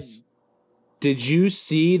tagged us. Did you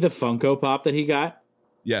see the Funko Pop that he got?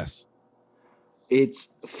 Yes.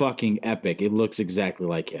 It's fucking epic. It looks exactly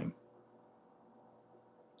like him.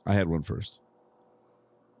 I had one first.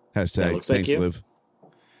 Hashtag looks thanks, like you? Liv.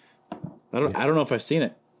 I don't know if I've seen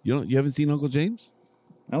it. You haven't seen Uncle James?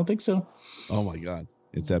 I don't think so. Oh my god,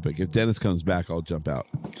 it's epic. If Dennis comes back, I'll jump out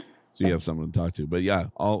so you have someone to talk to. But yeah,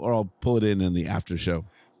 I'll pull it in the after show.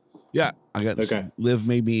 Yeah, I got Liv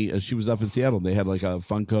made me. She was up in Seattle. They had like a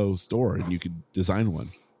Funko store, and you could design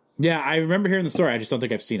one. Yeah, I remember hearing the story. I just don't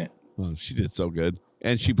think I've seen it. Oh, she did so good,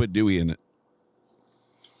 and she put Dewey in it.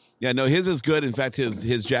 Yeah, no, his is good. In fact,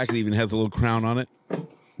 his jacket even has a little crown on it.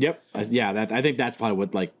 Yep. Yeah, I think that's probably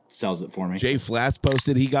what like sells it for me. Jay Flats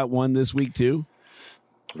posted he got one this week too.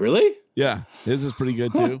 Really? Yeah, his is pretty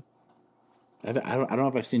good too. I don't know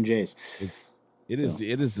if I've seen Jay's. It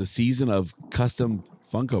is the season of custom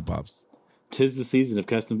Funko Pops. 'Tis the season of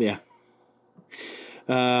custom. Yeah.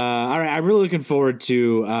 All right, I'm really looking forward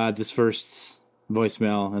to this first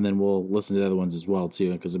voicemail, and then we'll listen to the other ones as well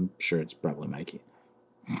too, because I'm sure it's probably Mikey.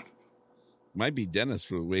 Might be Dennis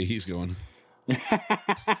for the way he's going.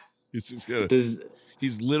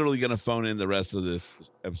 He's literally gonna phone in the rest of this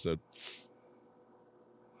episode.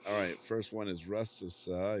 All right, first one is Russ,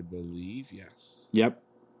 I believe. Yes. Yep.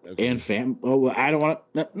 Okay. And fam. Oh, I don't want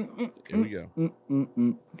to. Here we go.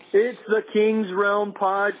 It's the King's Realm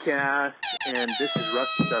podcast, and this is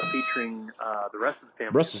Russ featuring the rest of the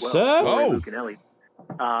family. Russ as well. Oh, Luke and Ellie.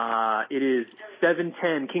 It is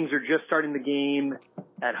 7:10. Kings are just starting the game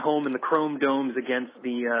at home in the Chrome Domes against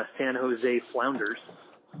the San Jose Flounders.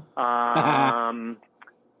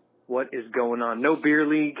 What is going on? No beer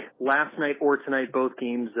league last night or tonight. Both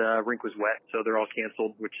games, rink was wet, so they're all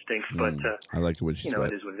canceled, which stinks. But I like it when she's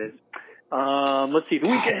wet. It is what it is. Let's see. The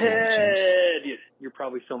week ahead. You're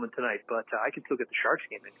probably filming tonight, but I can still get the Sharks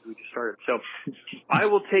game in because we just started. So I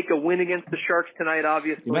will take a win against the Sharks tonight.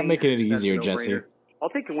 Obviously, you're not making it easier, Jesse. I'll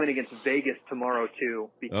take a win against Vegas tomorrow too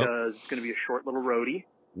because it's going to be a short little roadie.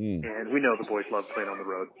 And we know the boys love playing on the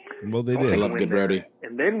road. Well, they did. I love good roadie.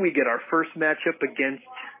 And then we get our first matchup against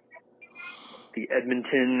the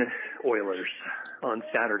Edmonton Oilers on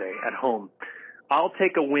Saturday at home. I'll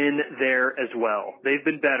take a win there as well. They've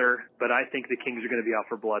been better, but I think the Kings are going to be out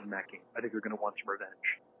for blood in that game. I think they're going to want some revenge.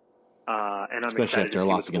 And I'm especially excited after a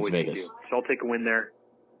loss against Vegas. So I'll take a win there.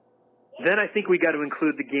 Then I think we got to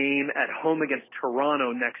include the game at home against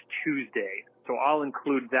Toronto next Tuesday. So I'll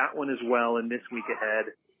include that one as well in this week ahead.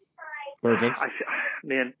 Perfect.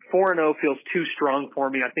 Man, 4-0 feels too strong for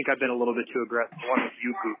me. I think I've been a little bit too aggressive. One with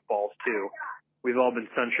you goofballs, too. We've all been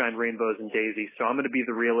sunshine, rainbows, and daisies. So I'm going to be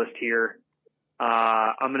the realist here.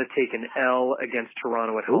 I'm going to take an L against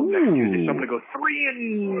Toronto at home next Tuesday. So I'm going to go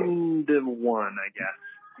 3-1, I guess.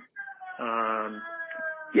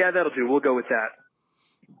 Yeah, that'll do. We'll go with that.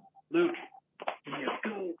 Luke.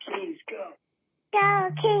 Go, Kings, go. Go,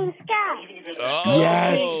 Kings, go. Oh.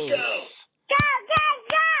 Yes. Go, go,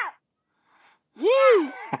 go.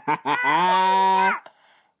 Woo!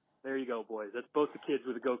 There you go, boys. That's both the kids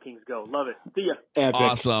with the Go Kings Go. Love it. See ya. Epic.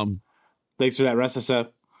 Awesome. Thanks for that, Ressa.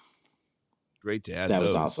 Great to add That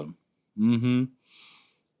was those. awesome. Mm-hmm.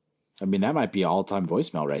 I mean, that might be all-time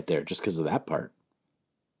voicemail right there, just because of that part.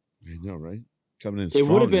 I know, right? Coming in It strong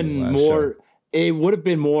would have in the been last more. show. It would have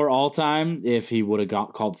been more all-time if he would have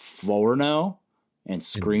got called 4-0 and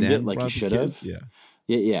screamed And it then like he brought the should have. kids?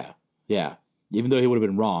 Yeah. Yeah. Even though he would have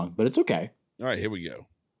been wrong, but it's okay. All right, here we go.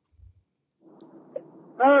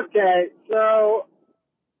 Okay, so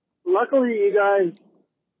luckily you guys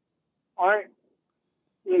aren't,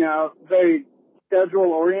 very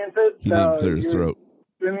schedule oriented. He so didn't clear his you're throat.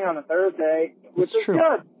 streaming on a Thursday, which That's is true.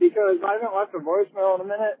 good because I haven't left a voicemail in a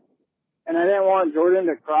minute, and I didn't want Jordan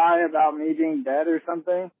to cry about me being dead or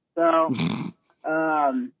something. So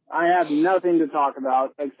I have nothing to talk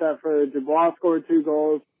about except for Dubois scored 2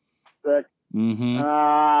 goals. Sick. Mm-hmm.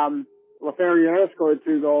 Laferriere scored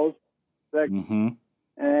 2 goals. Sick. Mm-hmm.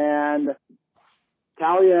 And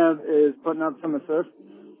Kaliev is putting up some assists.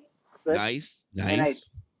 Sick. Nice. And I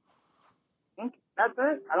think that's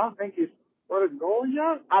it. I don't think he's scored a goal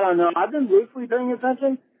yet. I don't know. I've been loosely paying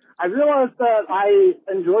attention. I realized that I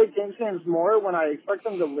enjoy Kings games more when I expect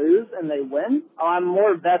them to lose and they win. I'm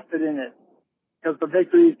more vested in it because the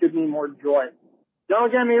victories give me more joy.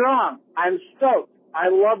 Don't get me wrong. I'm stoked. I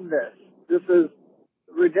love this. This is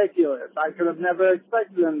ridiculous. I could have never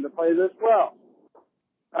expected them to play this well.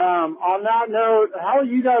 On that note, how are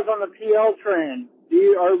you guys on the PL train?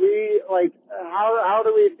 How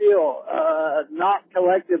do we feel? Not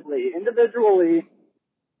collectively, individually,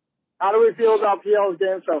 how do we feel about PL's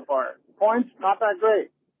game so far? Points, not that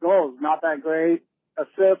great. Goals, not that great.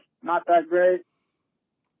 Assists, not that great.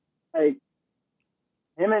 Hey,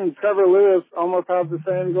 him and Trevor Lewis almost have the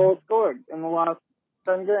same goals scored in the last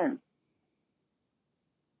 10 games.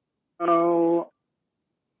 So,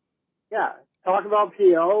 yeah, talk about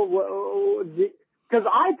PL. Because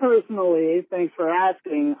I personally, thanks for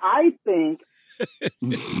asking, I think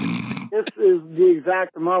this is the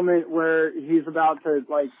exact moment where he's about to,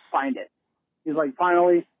 find it. He's like,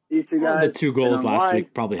 finally, these two guys. The 2 goals last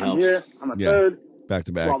week probably I'm helps. here, I'm a Yeah. third.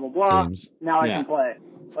 Back-to-back Blah, blah, blah. games. Now I can play.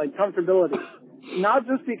 Comfortability. Not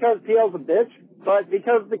just because PL's a bitch, but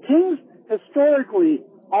because the Kings historically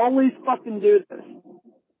always fucking do this.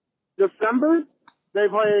 December, they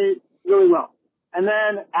play really well. And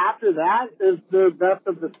then after that is the best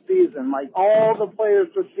of the season. All the players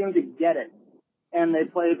just seem to get it. And they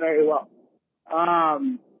play very well.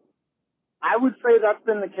 I would say that's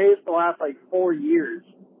been the case the last, 4 years.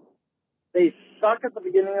 They suck at the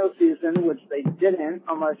beginning of the season, which they didn't,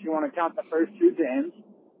 unless you want to count the first 2 games.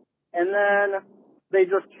 And then they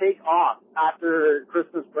just take off after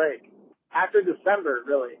Christmas break. After December,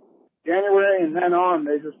 really. January and then on,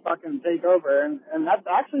 they just fucking take over. And that's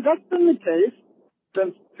been the case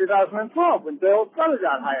since 2012 when Dale Sutter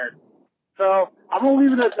got hired. So I'm going to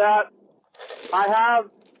leave it at that. I have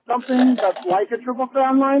something that's like a triple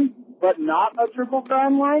crown line, but not a triple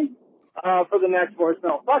crown line for the next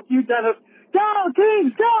voicemail. Fuck you, Dennis. Go,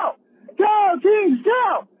 Kings, go! Go, Kings,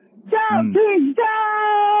 go! Go, Kings, go!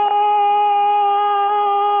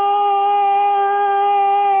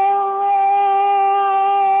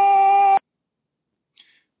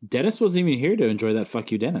 Dennis wasn't even here to enjoy that.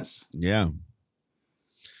 Fuck you, Dennis. Yeah.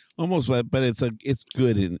 Almost, but it's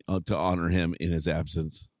good to honor him in his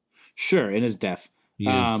absence. Sure, in his death. He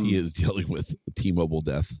is dealing with T-Mobile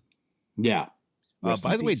death. Yeah.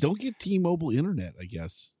 By the way, don't get T-Mobile internet, I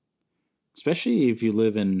guess. Especially if you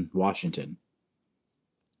live in Washington.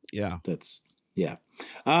 Yeah. Yeah.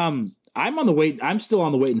 I'm still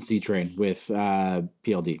on the wait and see train with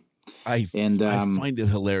PLD. I find it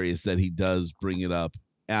hilarious that he does bring it up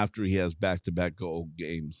after he has back-to-back goal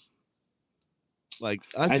games. I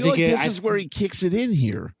feel this is where he kicks it in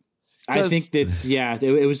here. I think that's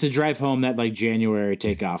it was to drive home that January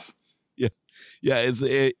takeoff. Yeah,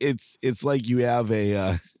 it's like you have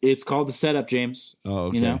a. It's called the setup, James. Oh,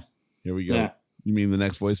 okay. You know? Here we go. Yeah. You mean the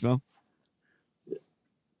next voicemail?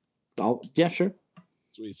 Yeah, sure.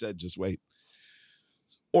 That's what he said. Just wait.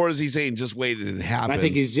 Or is he saying just wait and it happens? I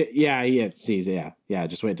think he's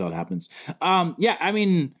just wait till it happens. I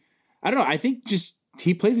mean, I don't know. I think just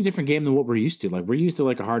he plays a different game than what we're used to. Like we're used to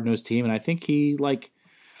like a hard nosed team, and I think he like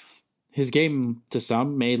his game to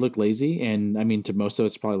some may look lazy, and I mean to most of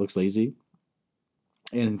us it probably looks lazy.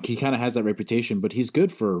 And he kind of has that reputation, but he's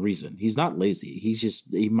good for a reason. He's not lazy.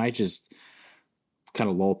 He might just kind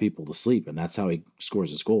of lull people to sleep, and that's how he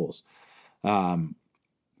scores his goals.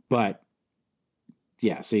 But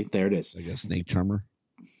yeah, see, there it is. Like a snake charmer.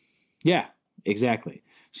 Yeah, exactly.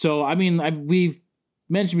 So I mean, we've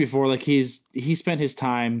mentioned before, like he spent his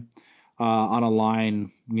time on a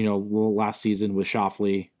line, last season with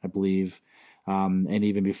Shoffley, I believe, and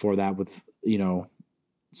even before that with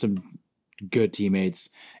some good teammates.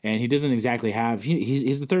 And he doesn't exactly have.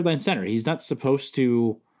 He's the third line center. He's not supposed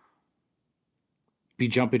to be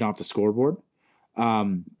jumping off the scoreboard,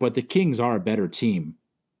 but the Kings are a better team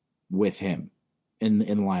with him in the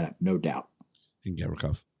lineup, no doubt. And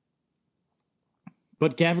Gavrikov.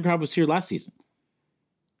 But Gavrikov was here last season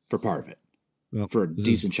for part of it, for a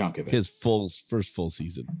decent chunk of it. His first full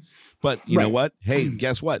season. But you know what? Hey,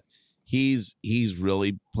 guess what? He's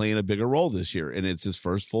really playing a bigger role this year, and it's his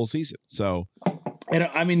first full season. So, and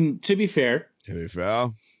I mean, to be fair,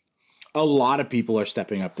 a lot of people are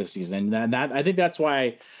stepping up this season, and that I think that's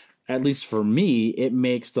why, at least for me, it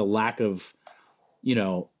makes the lack of,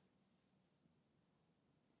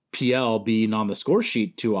 PL being on the score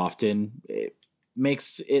sheet too often. It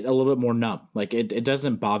makes it a little bit more numb. Like it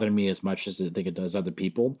doesn't bother me as much as I think it does other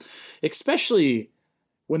people, especially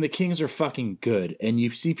when the Kings are fucking good and you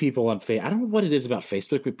see people on I don't know what it is about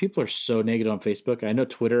Facebook, but people are so negative on Facebook. I know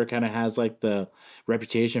Twitter kind of has like the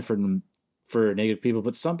reputation for negative people,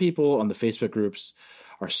 but some people on the Facebook groups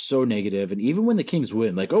are so negative. And even when the Kings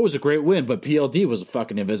win, like, oh, it was a great win, but PLD was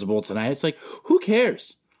fucking invisible tonight. It's like, who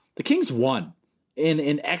cares? The Kings won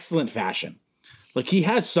in excellent fashion. Like he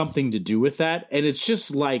has something to do with that. And it's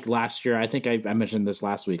just like last year, I think I mentioned this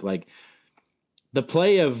last week, like the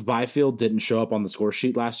play of Byfield didn't show up on the score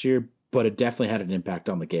sheet last year, but it definitely had an impact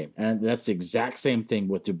on the game. And that's the exact same thing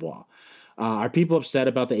with Dubois. Are people upset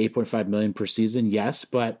about the $8.5 million per season? Yes,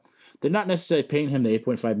 but they're not necessarily paying him the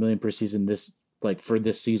 $8.5 million per season for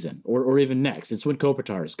this season or even next. It's when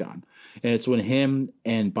Kopitar is gone. And it's when him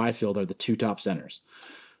and Byfield are the two top centers.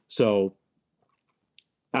 So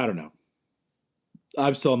I don't know.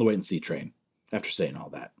 I'm still on the wait and see train after saying all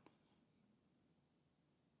that.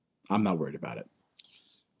 I'm not worried about it.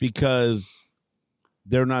 Because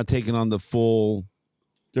they're not taking on the full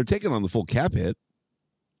cap hit.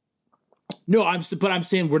 No, I'm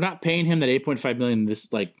saying we're not paying him that $8.5 million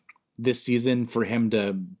this season for him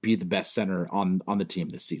to be the best center on the team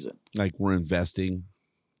this season. Like we're investing.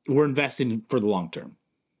 We're investing for the long term.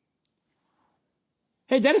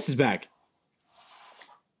 Hey, Dennis is back.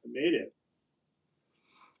 I made it.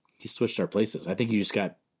 He switched our places. I think you just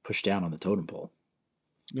got pushed down on the totem pole.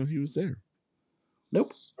 No, he was there.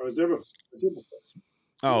 Nope. I was there before.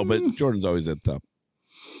 Oh, but Jordan's always at the top.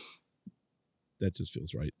 That just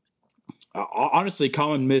feels right. Honestly,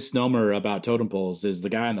 common misnomer about totem poles is the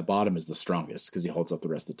guy on the bottom is the strongest because he holds up the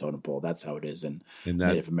rest of the totem pole. That's how it is in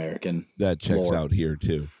Native American. That checks lore. out here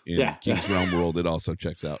too. In King's Realm world, it also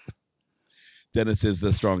checks out. Dennis is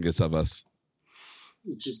the strongest of us.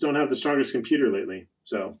 Just don't have the strongest computer lately.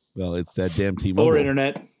 So, well, it's that damn T-Mobile or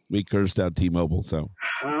internet. We cursed out T-Mobile, so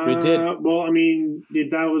we did. Well, I mean,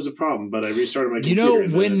 that was a problem, but I restarted my computer.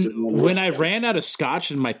 When I ran out of scotch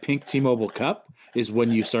in my pink T-Mobile cup is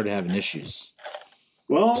when you started having issues.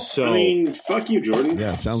 Well, I mean, fuck you, Jordan.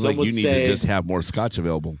 Yeah, sounds like you need to just have more scotch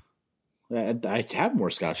available. I have more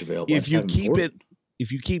scotch available. If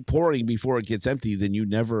you keep pouring before it gets empty, then you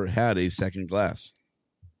never had a second glass.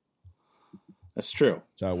 That's true.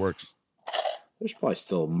 That's how it works. There's probably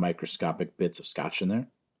still microscopic bits of scotch in there.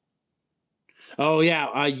 Oh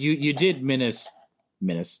yeah, you did miss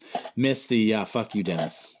the fuck you,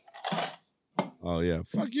 Dennis. Oh yeah,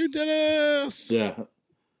 fuck you, Dennis. Yeah,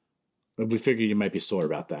 we figured you might be sore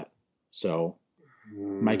about that, so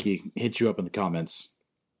Mikey hit you up in the comments.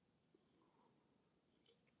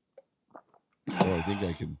 Oh, I think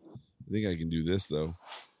I can do this though.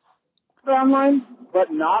 Crown line,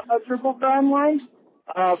 but not a triple crown line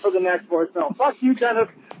for the next voicemail. Fuck you, Dennis.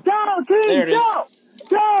 Go, Kings, there it is. Go!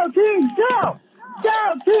 Go, Kings, go!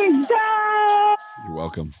 Go, Kings, go! You're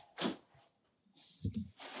welcome.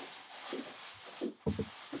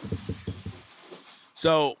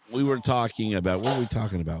 So we were talking about, what were we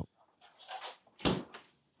talking about?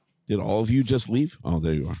 Did all of you just leave? Oh,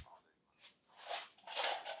 there you are.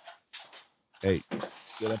 Hey,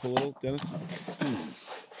 sit up a little, Dennis.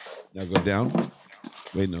 Now go down.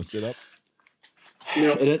 Wait, no, sit up.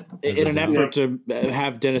 No. In an effort to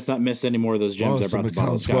have Dennis not miss any more of those gems, I brought the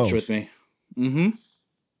bottle of scotch with me. Mm-hmm.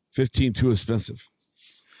 15 too expensive.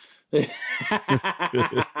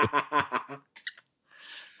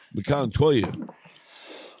 We can't tell you.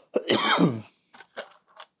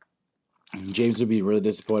 James would be really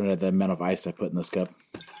disappointed at the amount of ice I put in this cup.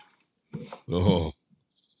 Oh.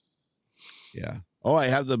 Yeah. Oh, I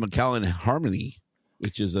have the Macallan Harmony,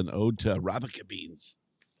 which is an ode to Arabica beans.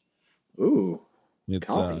 Ooh. It's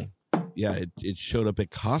coffee. Yeah, it showed up at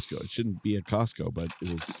Costco. It shouldn't be at Costco, but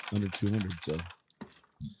it was under 200, so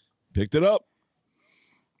picked it up.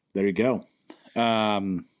 There you go.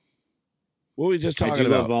 What were we just talking I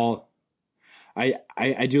do about? love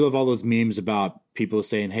I do love all those memes about people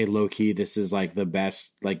saying, "Hey, low key, this is like the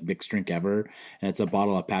best like mixed drink ever," and it's a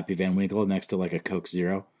bottle of Pappy Van Winkle next to like a Coke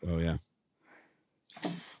Zero. Oh yeah.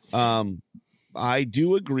 I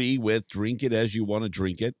do agree with drink it as you want to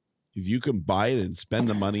drink it. If you can buy it and spend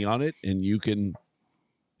the money on it, and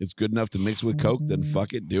it's good enough to mix with Coke, then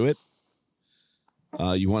fuck it, do it.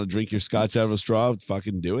 You want to drink your scotch out of a straw,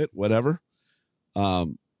 fucking do it, whatever.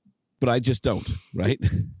 But I just don't, right?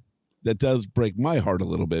 That does break my heart a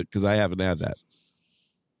little bit because I haven't had that.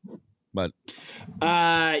 But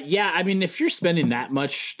yeah, I mean, if you're spending that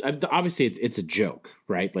much, obviously it's a joke,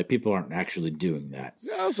 right? Like people aren't actually doing that.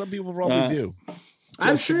 Yeah, some people probably do.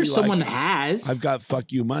 I'm Just to sure be someone like, has. I've got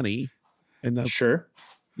fuck you money, and that's Sure.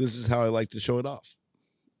 This is how I like to show it off.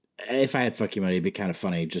 If I had fuck you money, it'd be kind of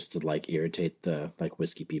funny just to like irritate the like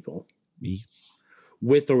whiskey people. Me.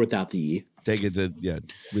 With or without the E. Take it to, yeah,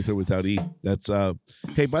 with or without E. That's,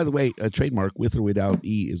 hey, by the way, a trademark, with or without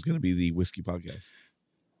E, is going to be the whiskey podcast.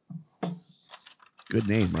 Good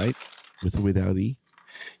name, right? With or without E?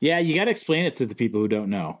 Yeah, you got to explain it to the people who don't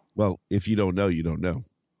know. Well, if you don't know, you don't know.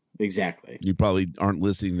 Exactly. You probably aren't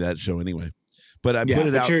listening to that show anyway. But I put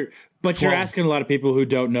it out. You're asking a lot of people who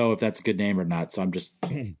don't know if that's a good name or not. So I'm just.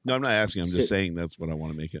 No, I'm not asking. I'm just saying that's what I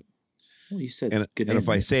want to make it. Well, you said good name. And if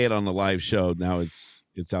I say it on the live show, now it's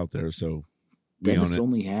out there. So Dennis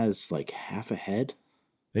only has like half a head.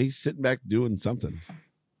 He's sitting back doing something.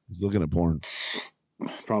 He's looking at porn.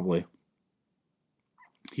 Probably.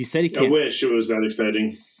 He said he can't. I wish it was that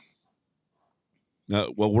exciting.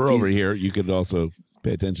 Well, we're over here. You could also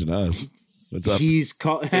pay attention to us. What's up? He's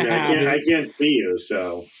called. I can't see you,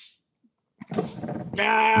 so. You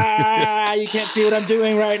can't see what I'm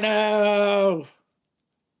doing right now.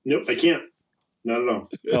 Nope, I can't. Not at all.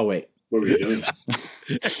 Oh wait, what were you doing?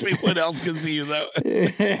 Everyone else can see you though.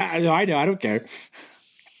 I know. I don't care.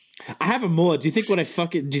 I have a mullet. Do you think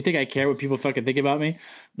I care what people fucking think about me?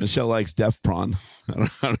 Michelle likes Def Prawn. I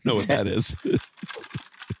don't know what that is.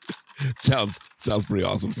 Sounds pretty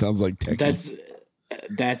awesome. Sounds like techno.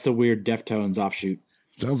 That's a weird Deftones offshoot.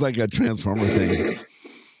 Sounds like a Transformer thing.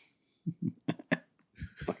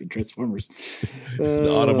 Fucking Transformers. The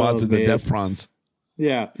Autobots and the Defrons.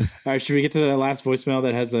 Yeah. All right. Should we get to the last voicemail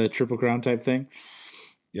that has a Triple Crown type thing?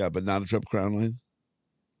 Yeah, but not a Triple Crown line.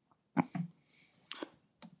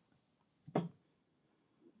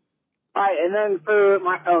 All right, and then for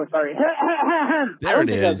my sorry. There it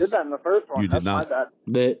is. I did that in the first one. You did not.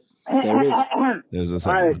 There it is. There's a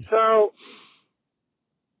second All right, one. so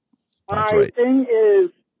That's my right. thing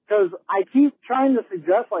is because I keep trying to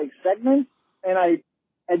suggest like segments, and I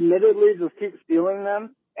admittedly just keep stealing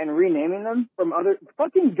them and renaming them from other.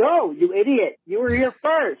 Fucking go, you idiot! You were here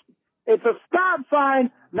first. It's a stop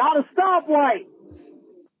sign, not a stoplight.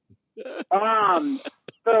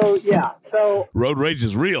 So yeah, so road rage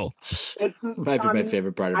is real. It's might be my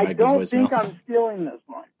favorite part of I Mike's don't voicemails. think I'm stealing this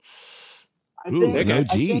one. I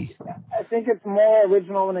think it's more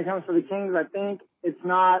original when it comes to the Kings. I think it's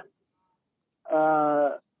not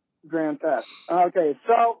Grand Theft. Okay,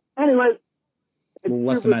 so anyways, it's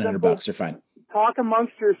less than super $900 simple. are fine. Talk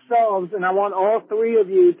amongst yourselves, and I want all three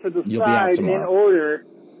of you to You'll be out decide in tomorrow. order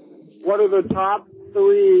what are the top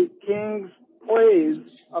three Kings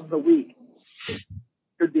plays of the week.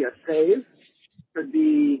 Could be a save, could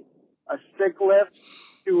be a stick lift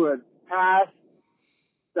to a pass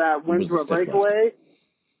that went to a breakaway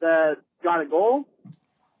that got a goal.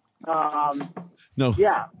 No.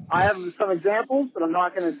 Yeah, I have some examples, but I'm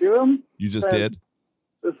not going to do them. You just did?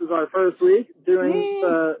 This is our first week doing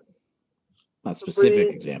the Not specific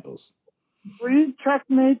examples. three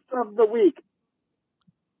checkmates of the week.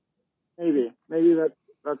 Maybe that's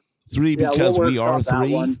Three yeah, because we'll we work are on that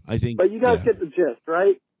three. one. I think. But you guys yeah. get the gist,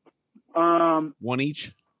 right? One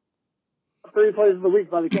each. Three plays of the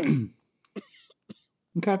week by the Kings.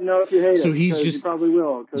 Okay. You know if you hate So it, he's 'cause just- you probably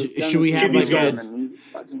will. 'cause Should we have Dennis like is a? German.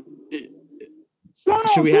 He's fucking-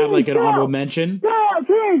 Should we have like an Go! honorable mention? Go,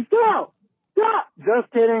 Kings, go! Go!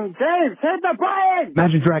 Just kidding. James, hit the button!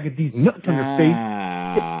 Imagine dragging these nuts on your face. Get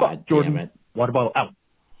Ah, fucked, Jordan. damn it. Water bottle out.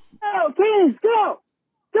 Go, Kings, go!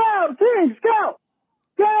 Go, Kings, go!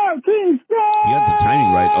 Go, Kings, go! You got the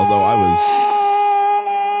timing right, although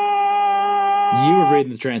You were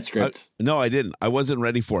reading the transcript. no, I didn't. I wasn't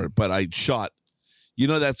ready for it, but I shot. You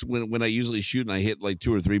know, that's when I usually shoot and I hit like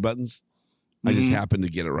 2 or 3 buttons. I just happened to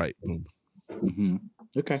get it right. Boom. Mm-hmm.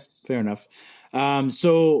 Okay, fair enough.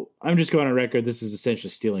 So I'm just going on record. This is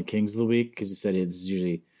essentially stealing Kings of the Week because he said this is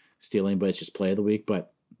usually stealing, but it's just play of the week.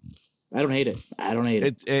 But I don't hate it.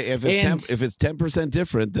 If it's 10%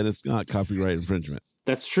 different, then it's not copyright infringement.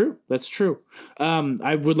 That's true.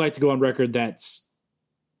 I would like to go on record that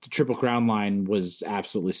the Triple Crown line was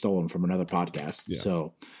absolutely stolen from another podcast. Yeah.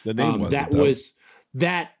 So the name wasn't, that though. Was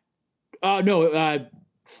that. No,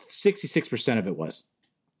 66% of it was,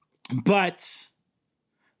 but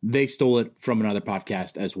they stole it from another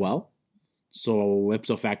podcast as well. So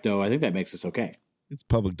ipso facto, I think that makes us okay. It's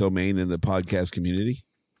public domain in the podcast community.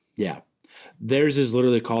 Yeah. Theirs is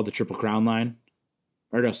literally called the Triple Crown line.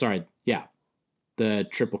 Or no, sorry. Yeah. The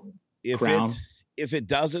Triple Crown. If it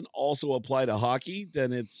doesn't also apply to hockey,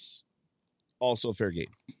 then it's also fair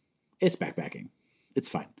game. It's backpacking. It's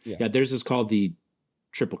fine. Yeah, theirs is called the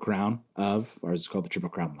Triple Crown of, ours is called the Triple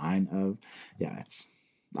Crown line of. Yeah,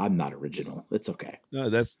 I'm not original. It's okay. No,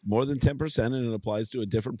 that's more than 10%, and it applies to a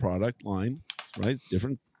different product line, right? It's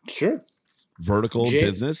different. Sure. Vertical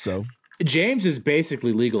business. So James is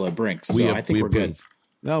basically legal at Brinks, so I think we're good.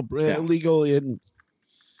 No, legal in.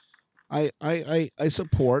 I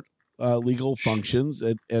support legal functions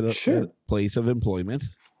at a place of employment.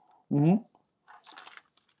 Mm-hmm.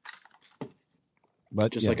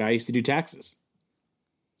 But just like I used to do taxes.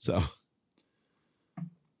 So.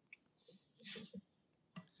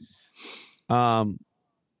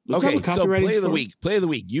 Okay, so play of the week. Play of the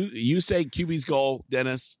week. You say QB's goal,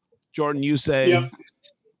 Dennis. Jordan, you say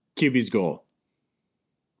QB's goal.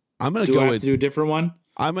 I'm gonna go with do a different one.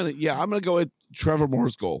 I'm gonna go with Trevor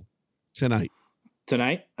Moore's goal tonight.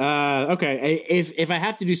 Okay. If I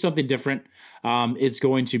have to do something different, it's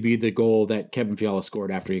going to be the goal that Kevin Fiala scored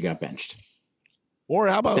after he got benched. Or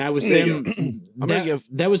how about that was him?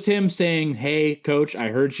 That was him saying, "Hey, coach, I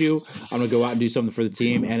heard you. I'm going to go out and do something for the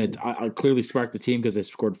team." And it clearly sparked the team because they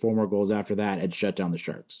scored 4 more goals after that and shut down the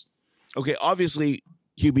Sharks. Okay, obviously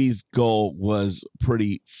QB's goal was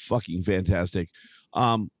pretty fucking fantastic.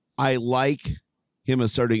 I like him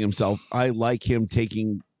asserting himself. I like him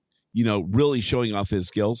taking, really showing off his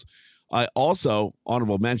skills. I also,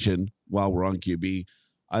 honorable mention while we're on QB,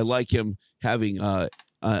 I like him having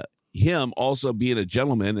him also being a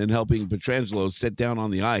gentleman and helping Pietrangelo sit down on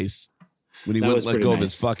the ice when he wouldn't let go of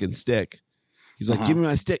his fucking stick. He's like, "Give me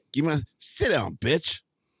my stick. Sit down, bitch."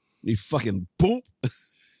 And he fucking boom.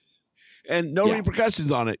 And no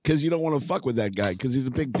repercussions on it because you don't want to fuck with that guy because he's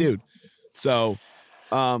a big dude. So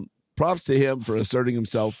props to him for asserting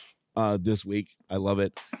himself this week. I love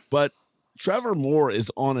it. But Trevor Moore is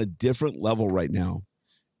on a different level right now.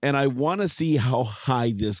 And I want to see how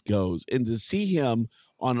high this goes. And to see him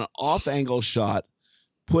on an off-angle shot,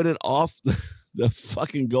 put it off the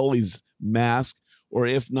fucking goalie's mask, or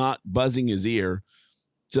if not, buzzing his ear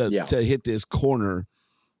to hit this corner,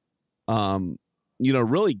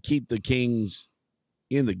 really keep the Kings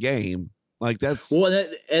in the game. Like that's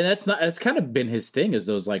that's kind of been his thing, is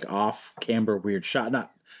those like off camber weird shot,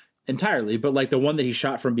 not entirely, but like the one that he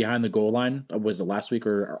shot from behind the goal line, was it last week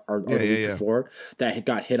or the week before, that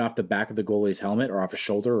got hit off the back of the goalie's helmet or off his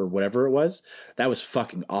shoulder or whatever it was. That was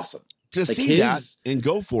fucking awesome. To see that and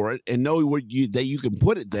go for it and know that you can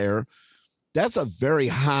put it there. That's a very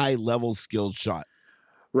high level skilled shot.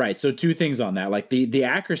 Right. So 2 things on that. Like the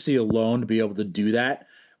accuracy alone to be able to do that,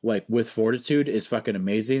 like with fortitude, is fucking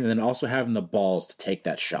amazing. And then also having the balls to take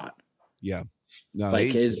that shot. Yeah. No,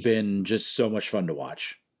 has been just so much fun to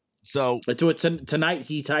watch. So tonight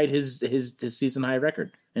he tied his season high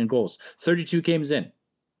record in goals. 32 games in.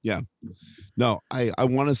 Yeah. No, I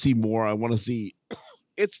want to see more. I want to see.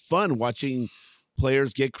 It's fun watching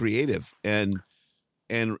players get creative and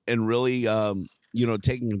really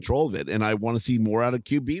taking control of it. And I want to see more out of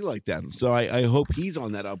QB like that. So I hope he's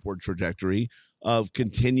on that upward trajectory of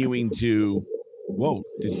continuing to. Whoa!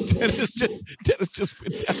 Dennis just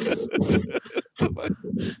went down.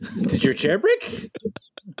 Did your chair break?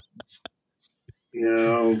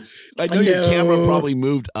 No. I know your camera probably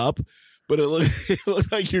moved up, but it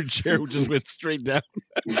looked like your chair just went straight down.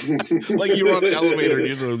 Like you were on an elevator and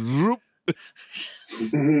you just whoop.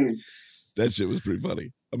 That shit was pretty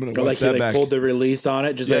funny. I'm going to watch that back. Pulled the release on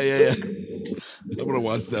it. Just yeah. I'm going to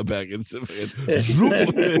watch that back.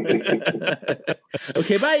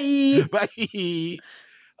 Okay, bye.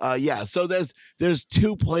 Bye. So there's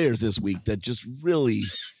 2 players this week that just really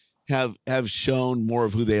have shown more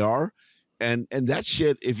of who they are. And that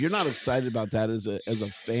shit, if you're not excited about that as a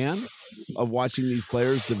fan of watching these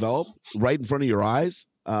players develop right in front of your eyes,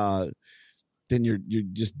 then you're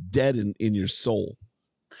just dead in your soul.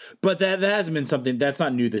 But that hasn't been something that's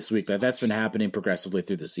not new this week. That's been happening progressively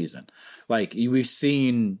through the season. Like we've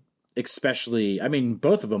seen, especially, I mean,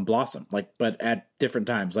 both of them blossom, but at different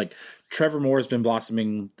times. Like Trevor Moore has been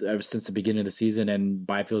blossoming ever since the beginning of the season, and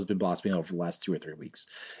Byfield's been blossoming over the last 2 or 3 weeks,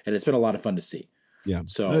 and it's been a lot of fun to see. Yeah.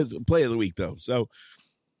 So play of the week though. So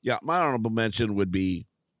yeah, my honorable mention would be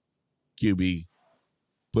QB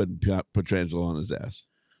putting Pietrangelo on his ass.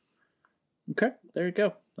 Okay, there you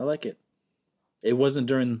go. I like it. It wasn't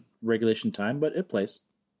during regulation time, but it plays.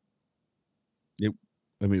 It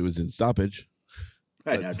was in stoppage.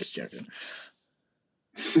 I know, I'm just joking.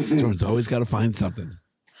 Jordan's always got to find something.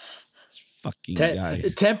 This fucking guy.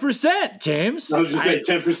 10%, James. I was just saying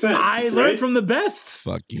 10%. I learned from the best.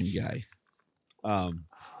 Fucking guy.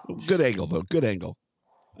 Good angle though. Good angle.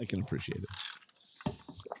 I can appreciate it.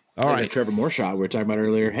 All right, Trevor Moore shot we were talking about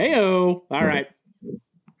earlier. Hey-o. All right.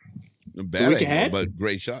 Bad week angle, ahead? but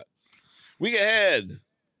great shot. Week ahead.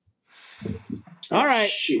 All right.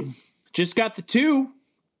 Shit. Just got the 2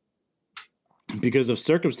 because of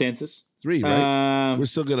circumstances. 3, right? We're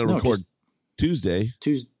still going to record Tuesday.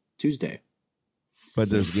 Tuesday. But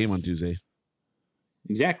there's a game on Tuesday.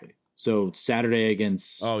 Exactly. So Saturday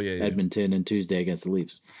against Edmonton and Tuesday against the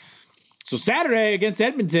Leafs. So Saturday against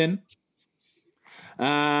Edmonton.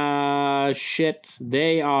 Shit.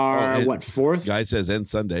 They are, 4th? Guy says end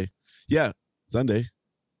Sunday. Yeah, Sunday.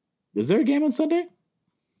 Is there a game on Sunday?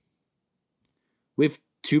 We have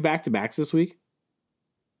 2 back-to-backs this week.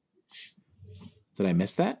 Did I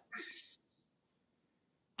miss that?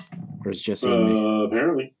 Or is Jesse and me?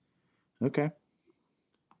 Apparently. Okay.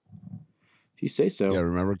 If you say so. Yeah,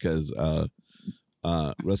 remember, because rest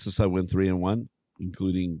of the side went 3-1,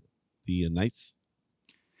 including the Knights.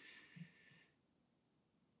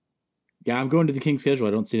 Yeah, I'm going to the Kings schedule.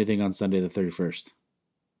 I don't see anything on Sunday the 31st.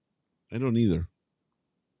 I don't either.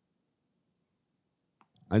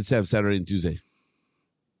 I just have Saturday and Tuesday.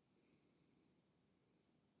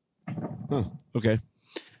 Huh. Okay.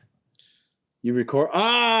 You record?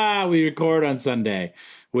 We record on Sunday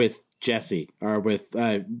with Jesse, or with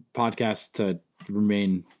podcast to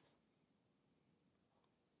remain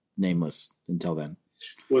nameless until then.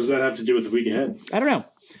 What does that have to do with the week ahead? I don't know.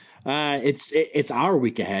 It's our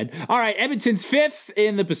week ahead. All right, Edmonton's 5th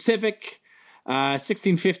in the Pacific,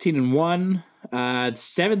 16-15-1,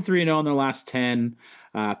 7-3-0 in their last 10,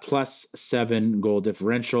 plus 7 goal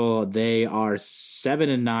differential. They are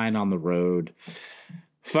 7-9 on the road.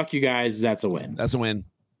 Fuck you guys, that's a win. That's a win.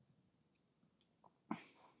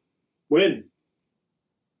 Win.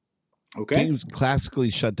 Okay. Kings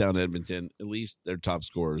classically shut down Edmonton, at least their top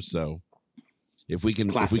scorers. So if we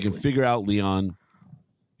can figure out Leon,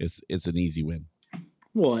 it's an easy win.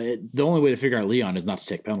 Well, the only way to figure out Leon is not to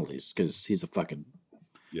take penalties because he's a fucking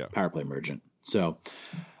power play merchant. So,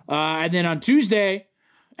 and then on Tuesday,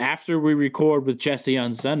 after we record with Jesse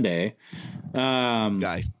on Sunday,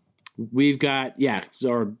 Guy, we've got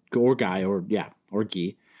or Guy or Guy.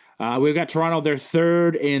 We've got Toronto, they're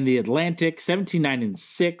 3rd in the Atlantic,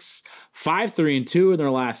 17-9-6, 5-3-2 in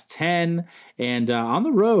their last 10, and on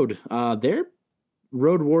the road, they're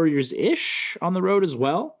Road Warriors-ish on the road as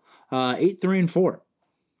well, 8-3-4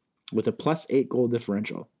 with a plus 8 goal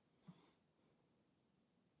differential.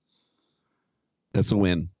 that's a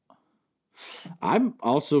win. I'm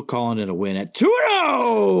also calling it a win at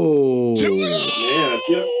 2-0.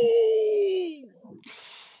 Yeah.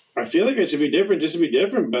 I feel like it should be different just to be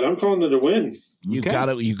different, but I'm calling it a win. You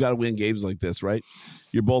gotta win games like this, right?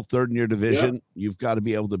 You're both 3rd in your division. Yep. You've got to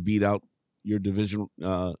be able to beat out your division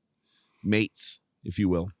mates, if you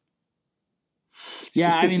will.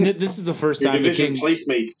 Yeah, I mean, this is the first time division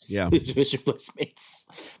placemates. Yeah, division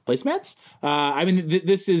placemats. I mean,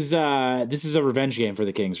 this is a revenge game for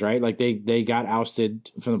the Kings, right? Like they got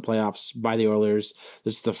ousted from the playoffs by the Oilers.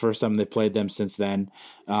 This is the first time they played them since then.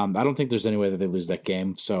 I don't think there's any way that they lose that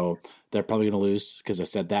game, so they're probably going to lose because I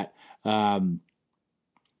said that.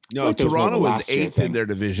 No, if Toronto was 8th in their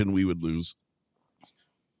division, we would lose.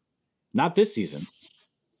 Not this season.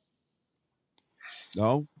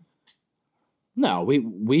 No,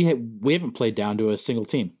 we haven't played down to a single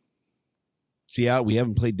team. Seattle, we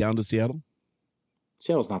haven't played down to Seattle?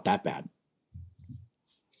 Seattle's not that bad.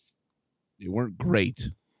 They weren't great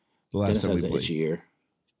the last time we played. Itchy ear.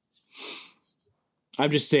 I'm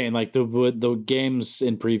just saying, like the games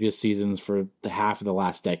in previous seasons for the half of the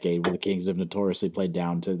last decade where the Kings have notoriously played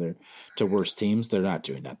down to worst teams, they're not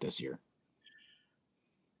doing that this year.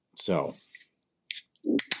 So,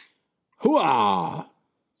 hooah!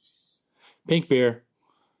 Pink beer.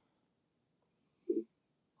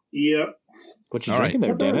 Yep. What you All drinking right.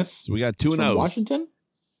 there, Dennis? So we got 2 It's and from 0s. Washington?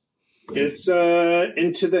 It's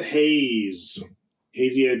Into the Haze.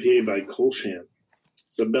 Hazy IPA by Colsham.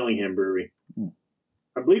 It's a Bellingham brewery.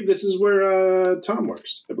 I believe this is where Tom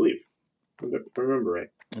works. I believe. If I remember right.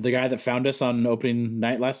 The guy that found us on opening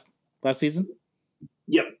night last season?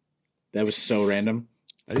 Yep. That was so random.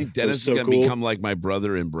 I think was Dennis so is going to cool. become like my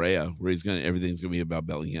brother in Brea, where everything's going to be about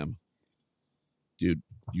Bellingham. Dude,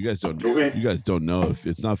 you guys don't know. If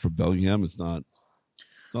it's not for Bellingham, it's not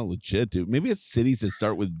legit, dude. Maybe it's cities that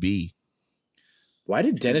start with B. Why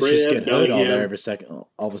did Dennis Brea, just get hood all Bellingham. there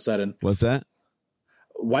all of a sudden? What's that?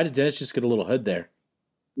 Why did Dennis just get a little hood there?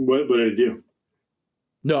 What did I do?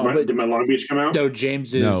 No, Did my Long Beach come out? no,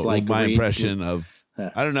 James is No, like my impression of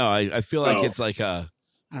I don't know. I feel like Oh. it's like I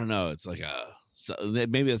don't know. It's like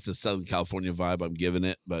maybe it's a Southern California vibe I'm giving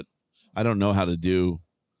it, but I don't know how to do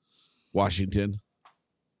Washington.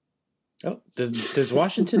 Oh, does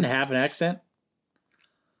Washington have an accent?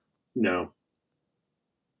 No.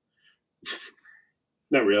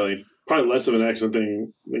 Not really. Probably less of an accent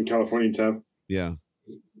than Californians have. Yeah,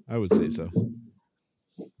 I would say so.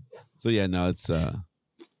 So yeah, no, it's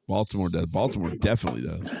Baltimore does. Baltimore definitely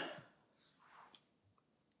does.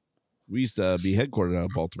 We used to be headquartered out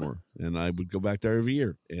of Baltimore, and I would go back there every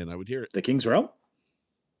year, and I would hear it. The Kings Row?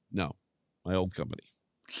 No, my old company.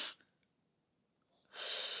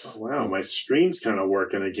 Oh, wow, my screen's kind of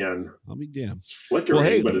working again. I'll be damned. Flickering, Well,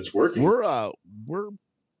 hey, but it's working. We're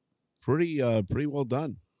pretty well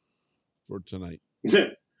done for tonight.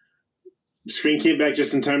 Screen came back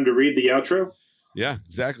just in time to read the outro. Yeah,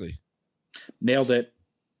 exactly. Nailed it.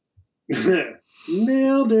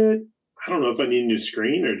 Nailed it. I don't know if I need a new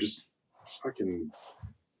screen or just fucking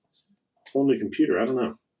whole new computer. I don't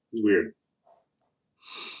know. It's weird.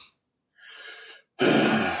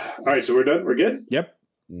 All right, so we're done. We're good. Yep.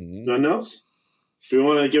 Mhm. Nothing else. Do we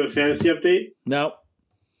want to give a fantasy update? No.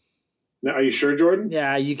 No, are you sure, Jordan?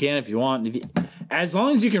 Yeah, you can if you want. As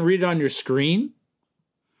long as you can read it on your screen.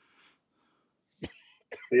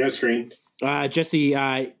 I got a screen. Jesse,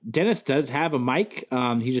 Dennis does have a mic.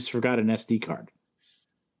 He just forgot an SD card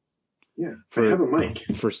Yeah, I have a mic.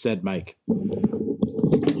 for said mic.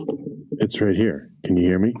 It's right here. Can you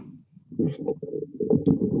hear me?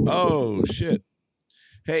 Oh shit!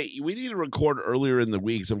 Hey, we need to record earlier in the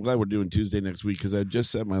week, so I'm glad we're doing Tuesday next week because I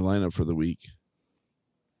just set my lineup for the week.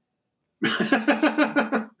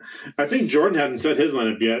 I think Jordan hadn't set his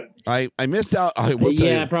lineup yet. I missed out. I will tell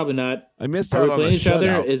Yeah, you, probably not. I missed Are out we on a playing each other?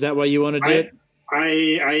 shutout. Is that why you want to do it?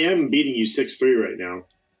 I am beating you 6-3 right now.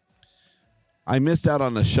 I missed out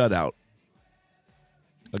on a shutout,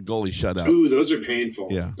 a goalie shutout. Ooh, those are painful.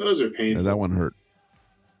 Yeah. Those are Yeah, painful. that one hurt.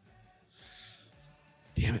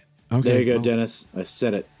 Damn it. Okay, There you go, well, Dennis. I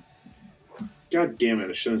said it. God damn it!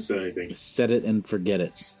 I shouldn't have said anything. Set it and forget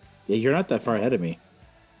it. Yeah, you're not that far ahead of me.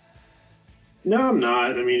 No, I'm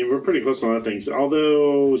not. I mean, we're pretty close on a lot of things.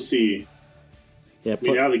 Although, let's see. Yeah, I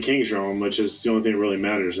mean, out of the Kings realm, which is the only thing that really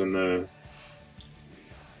matters in the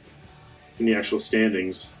actual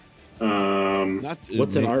standings. not,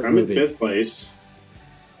 what's an art I'm in movie? 5th place.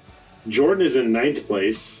 Jordan is in 9th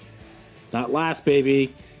place. Not last,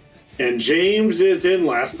 baby. And James is in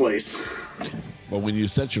last place. Well, when you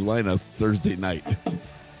set your lineups Thursday night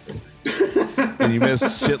and you miss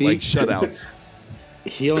shit like shutouts.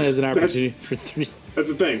 He only has an opportunity for 3. That's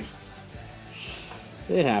the thing.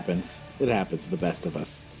 It happens. It happens to the best of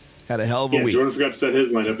us. Had a hell of a Yeah, week. Jordan forgot to set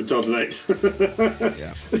his lineup until tonight.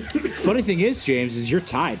 Yeah, Funny thing is, James, is you're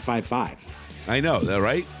tied 5-5. I know that,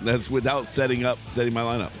 right? That's without setting my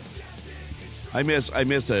lineup. I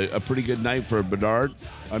missed a pretty good night for Bedard.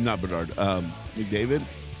 I'm not Bedard. McDavid.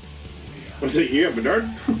 Was it you, Bedard?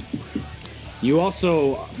 You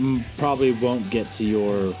also probably won't get to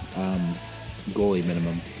your goalie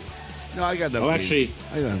minimum. No, I got enough. Oh, games. actually,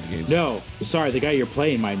 I got enough games. No, sorry, the guy you're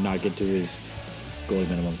playing might not get to his goalie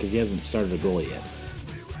minimum because he hasn't started a goalie yet.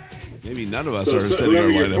 Maybe none of us So are setting our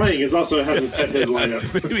whoever you're lineup. playing is also hasn't set his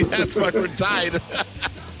lineup. Maybe that's why we're tied.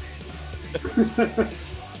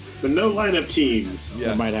 The no lineup teams.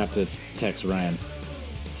 I might have to text Ryan.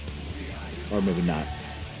 Or maybe not.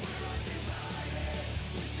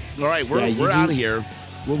 All right, Yeah, you we're do- out of here.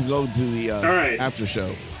 We'll go to the right. after show.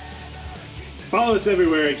 Follow us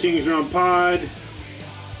everywhere at Kings Realm Pod.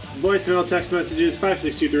 Voicemail, text messages,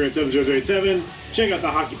 562-387-0087. Check out the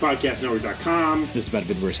hockeypodcastnetwork.com. This is about to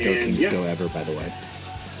be the worst Go And, Kings yeah. Go ever, by the way.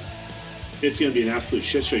 It's going to be an absolute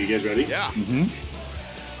shit show. You guys ready? Yeah.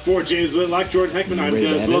 For James Whitlock, Jordan Heckman, I'm ready to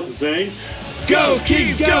Dennis edit? Wilson saying, Go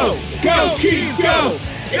Kings, go! Go Kings, go!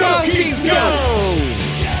 Go Kings, go!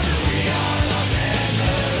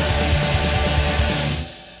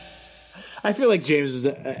 I feel like James is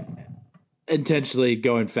intentionally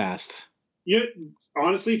going fast. Yeah,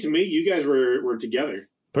 honestly, to me, you guys were together.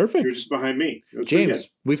 Perfect. You're just behind me. James,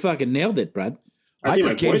 we fucking nailed it, bud. I think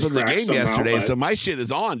just my came voice from the cracked game somehow, yesterday, but- so my shit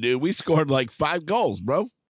is on, dude. We scored like 5 goals, bro.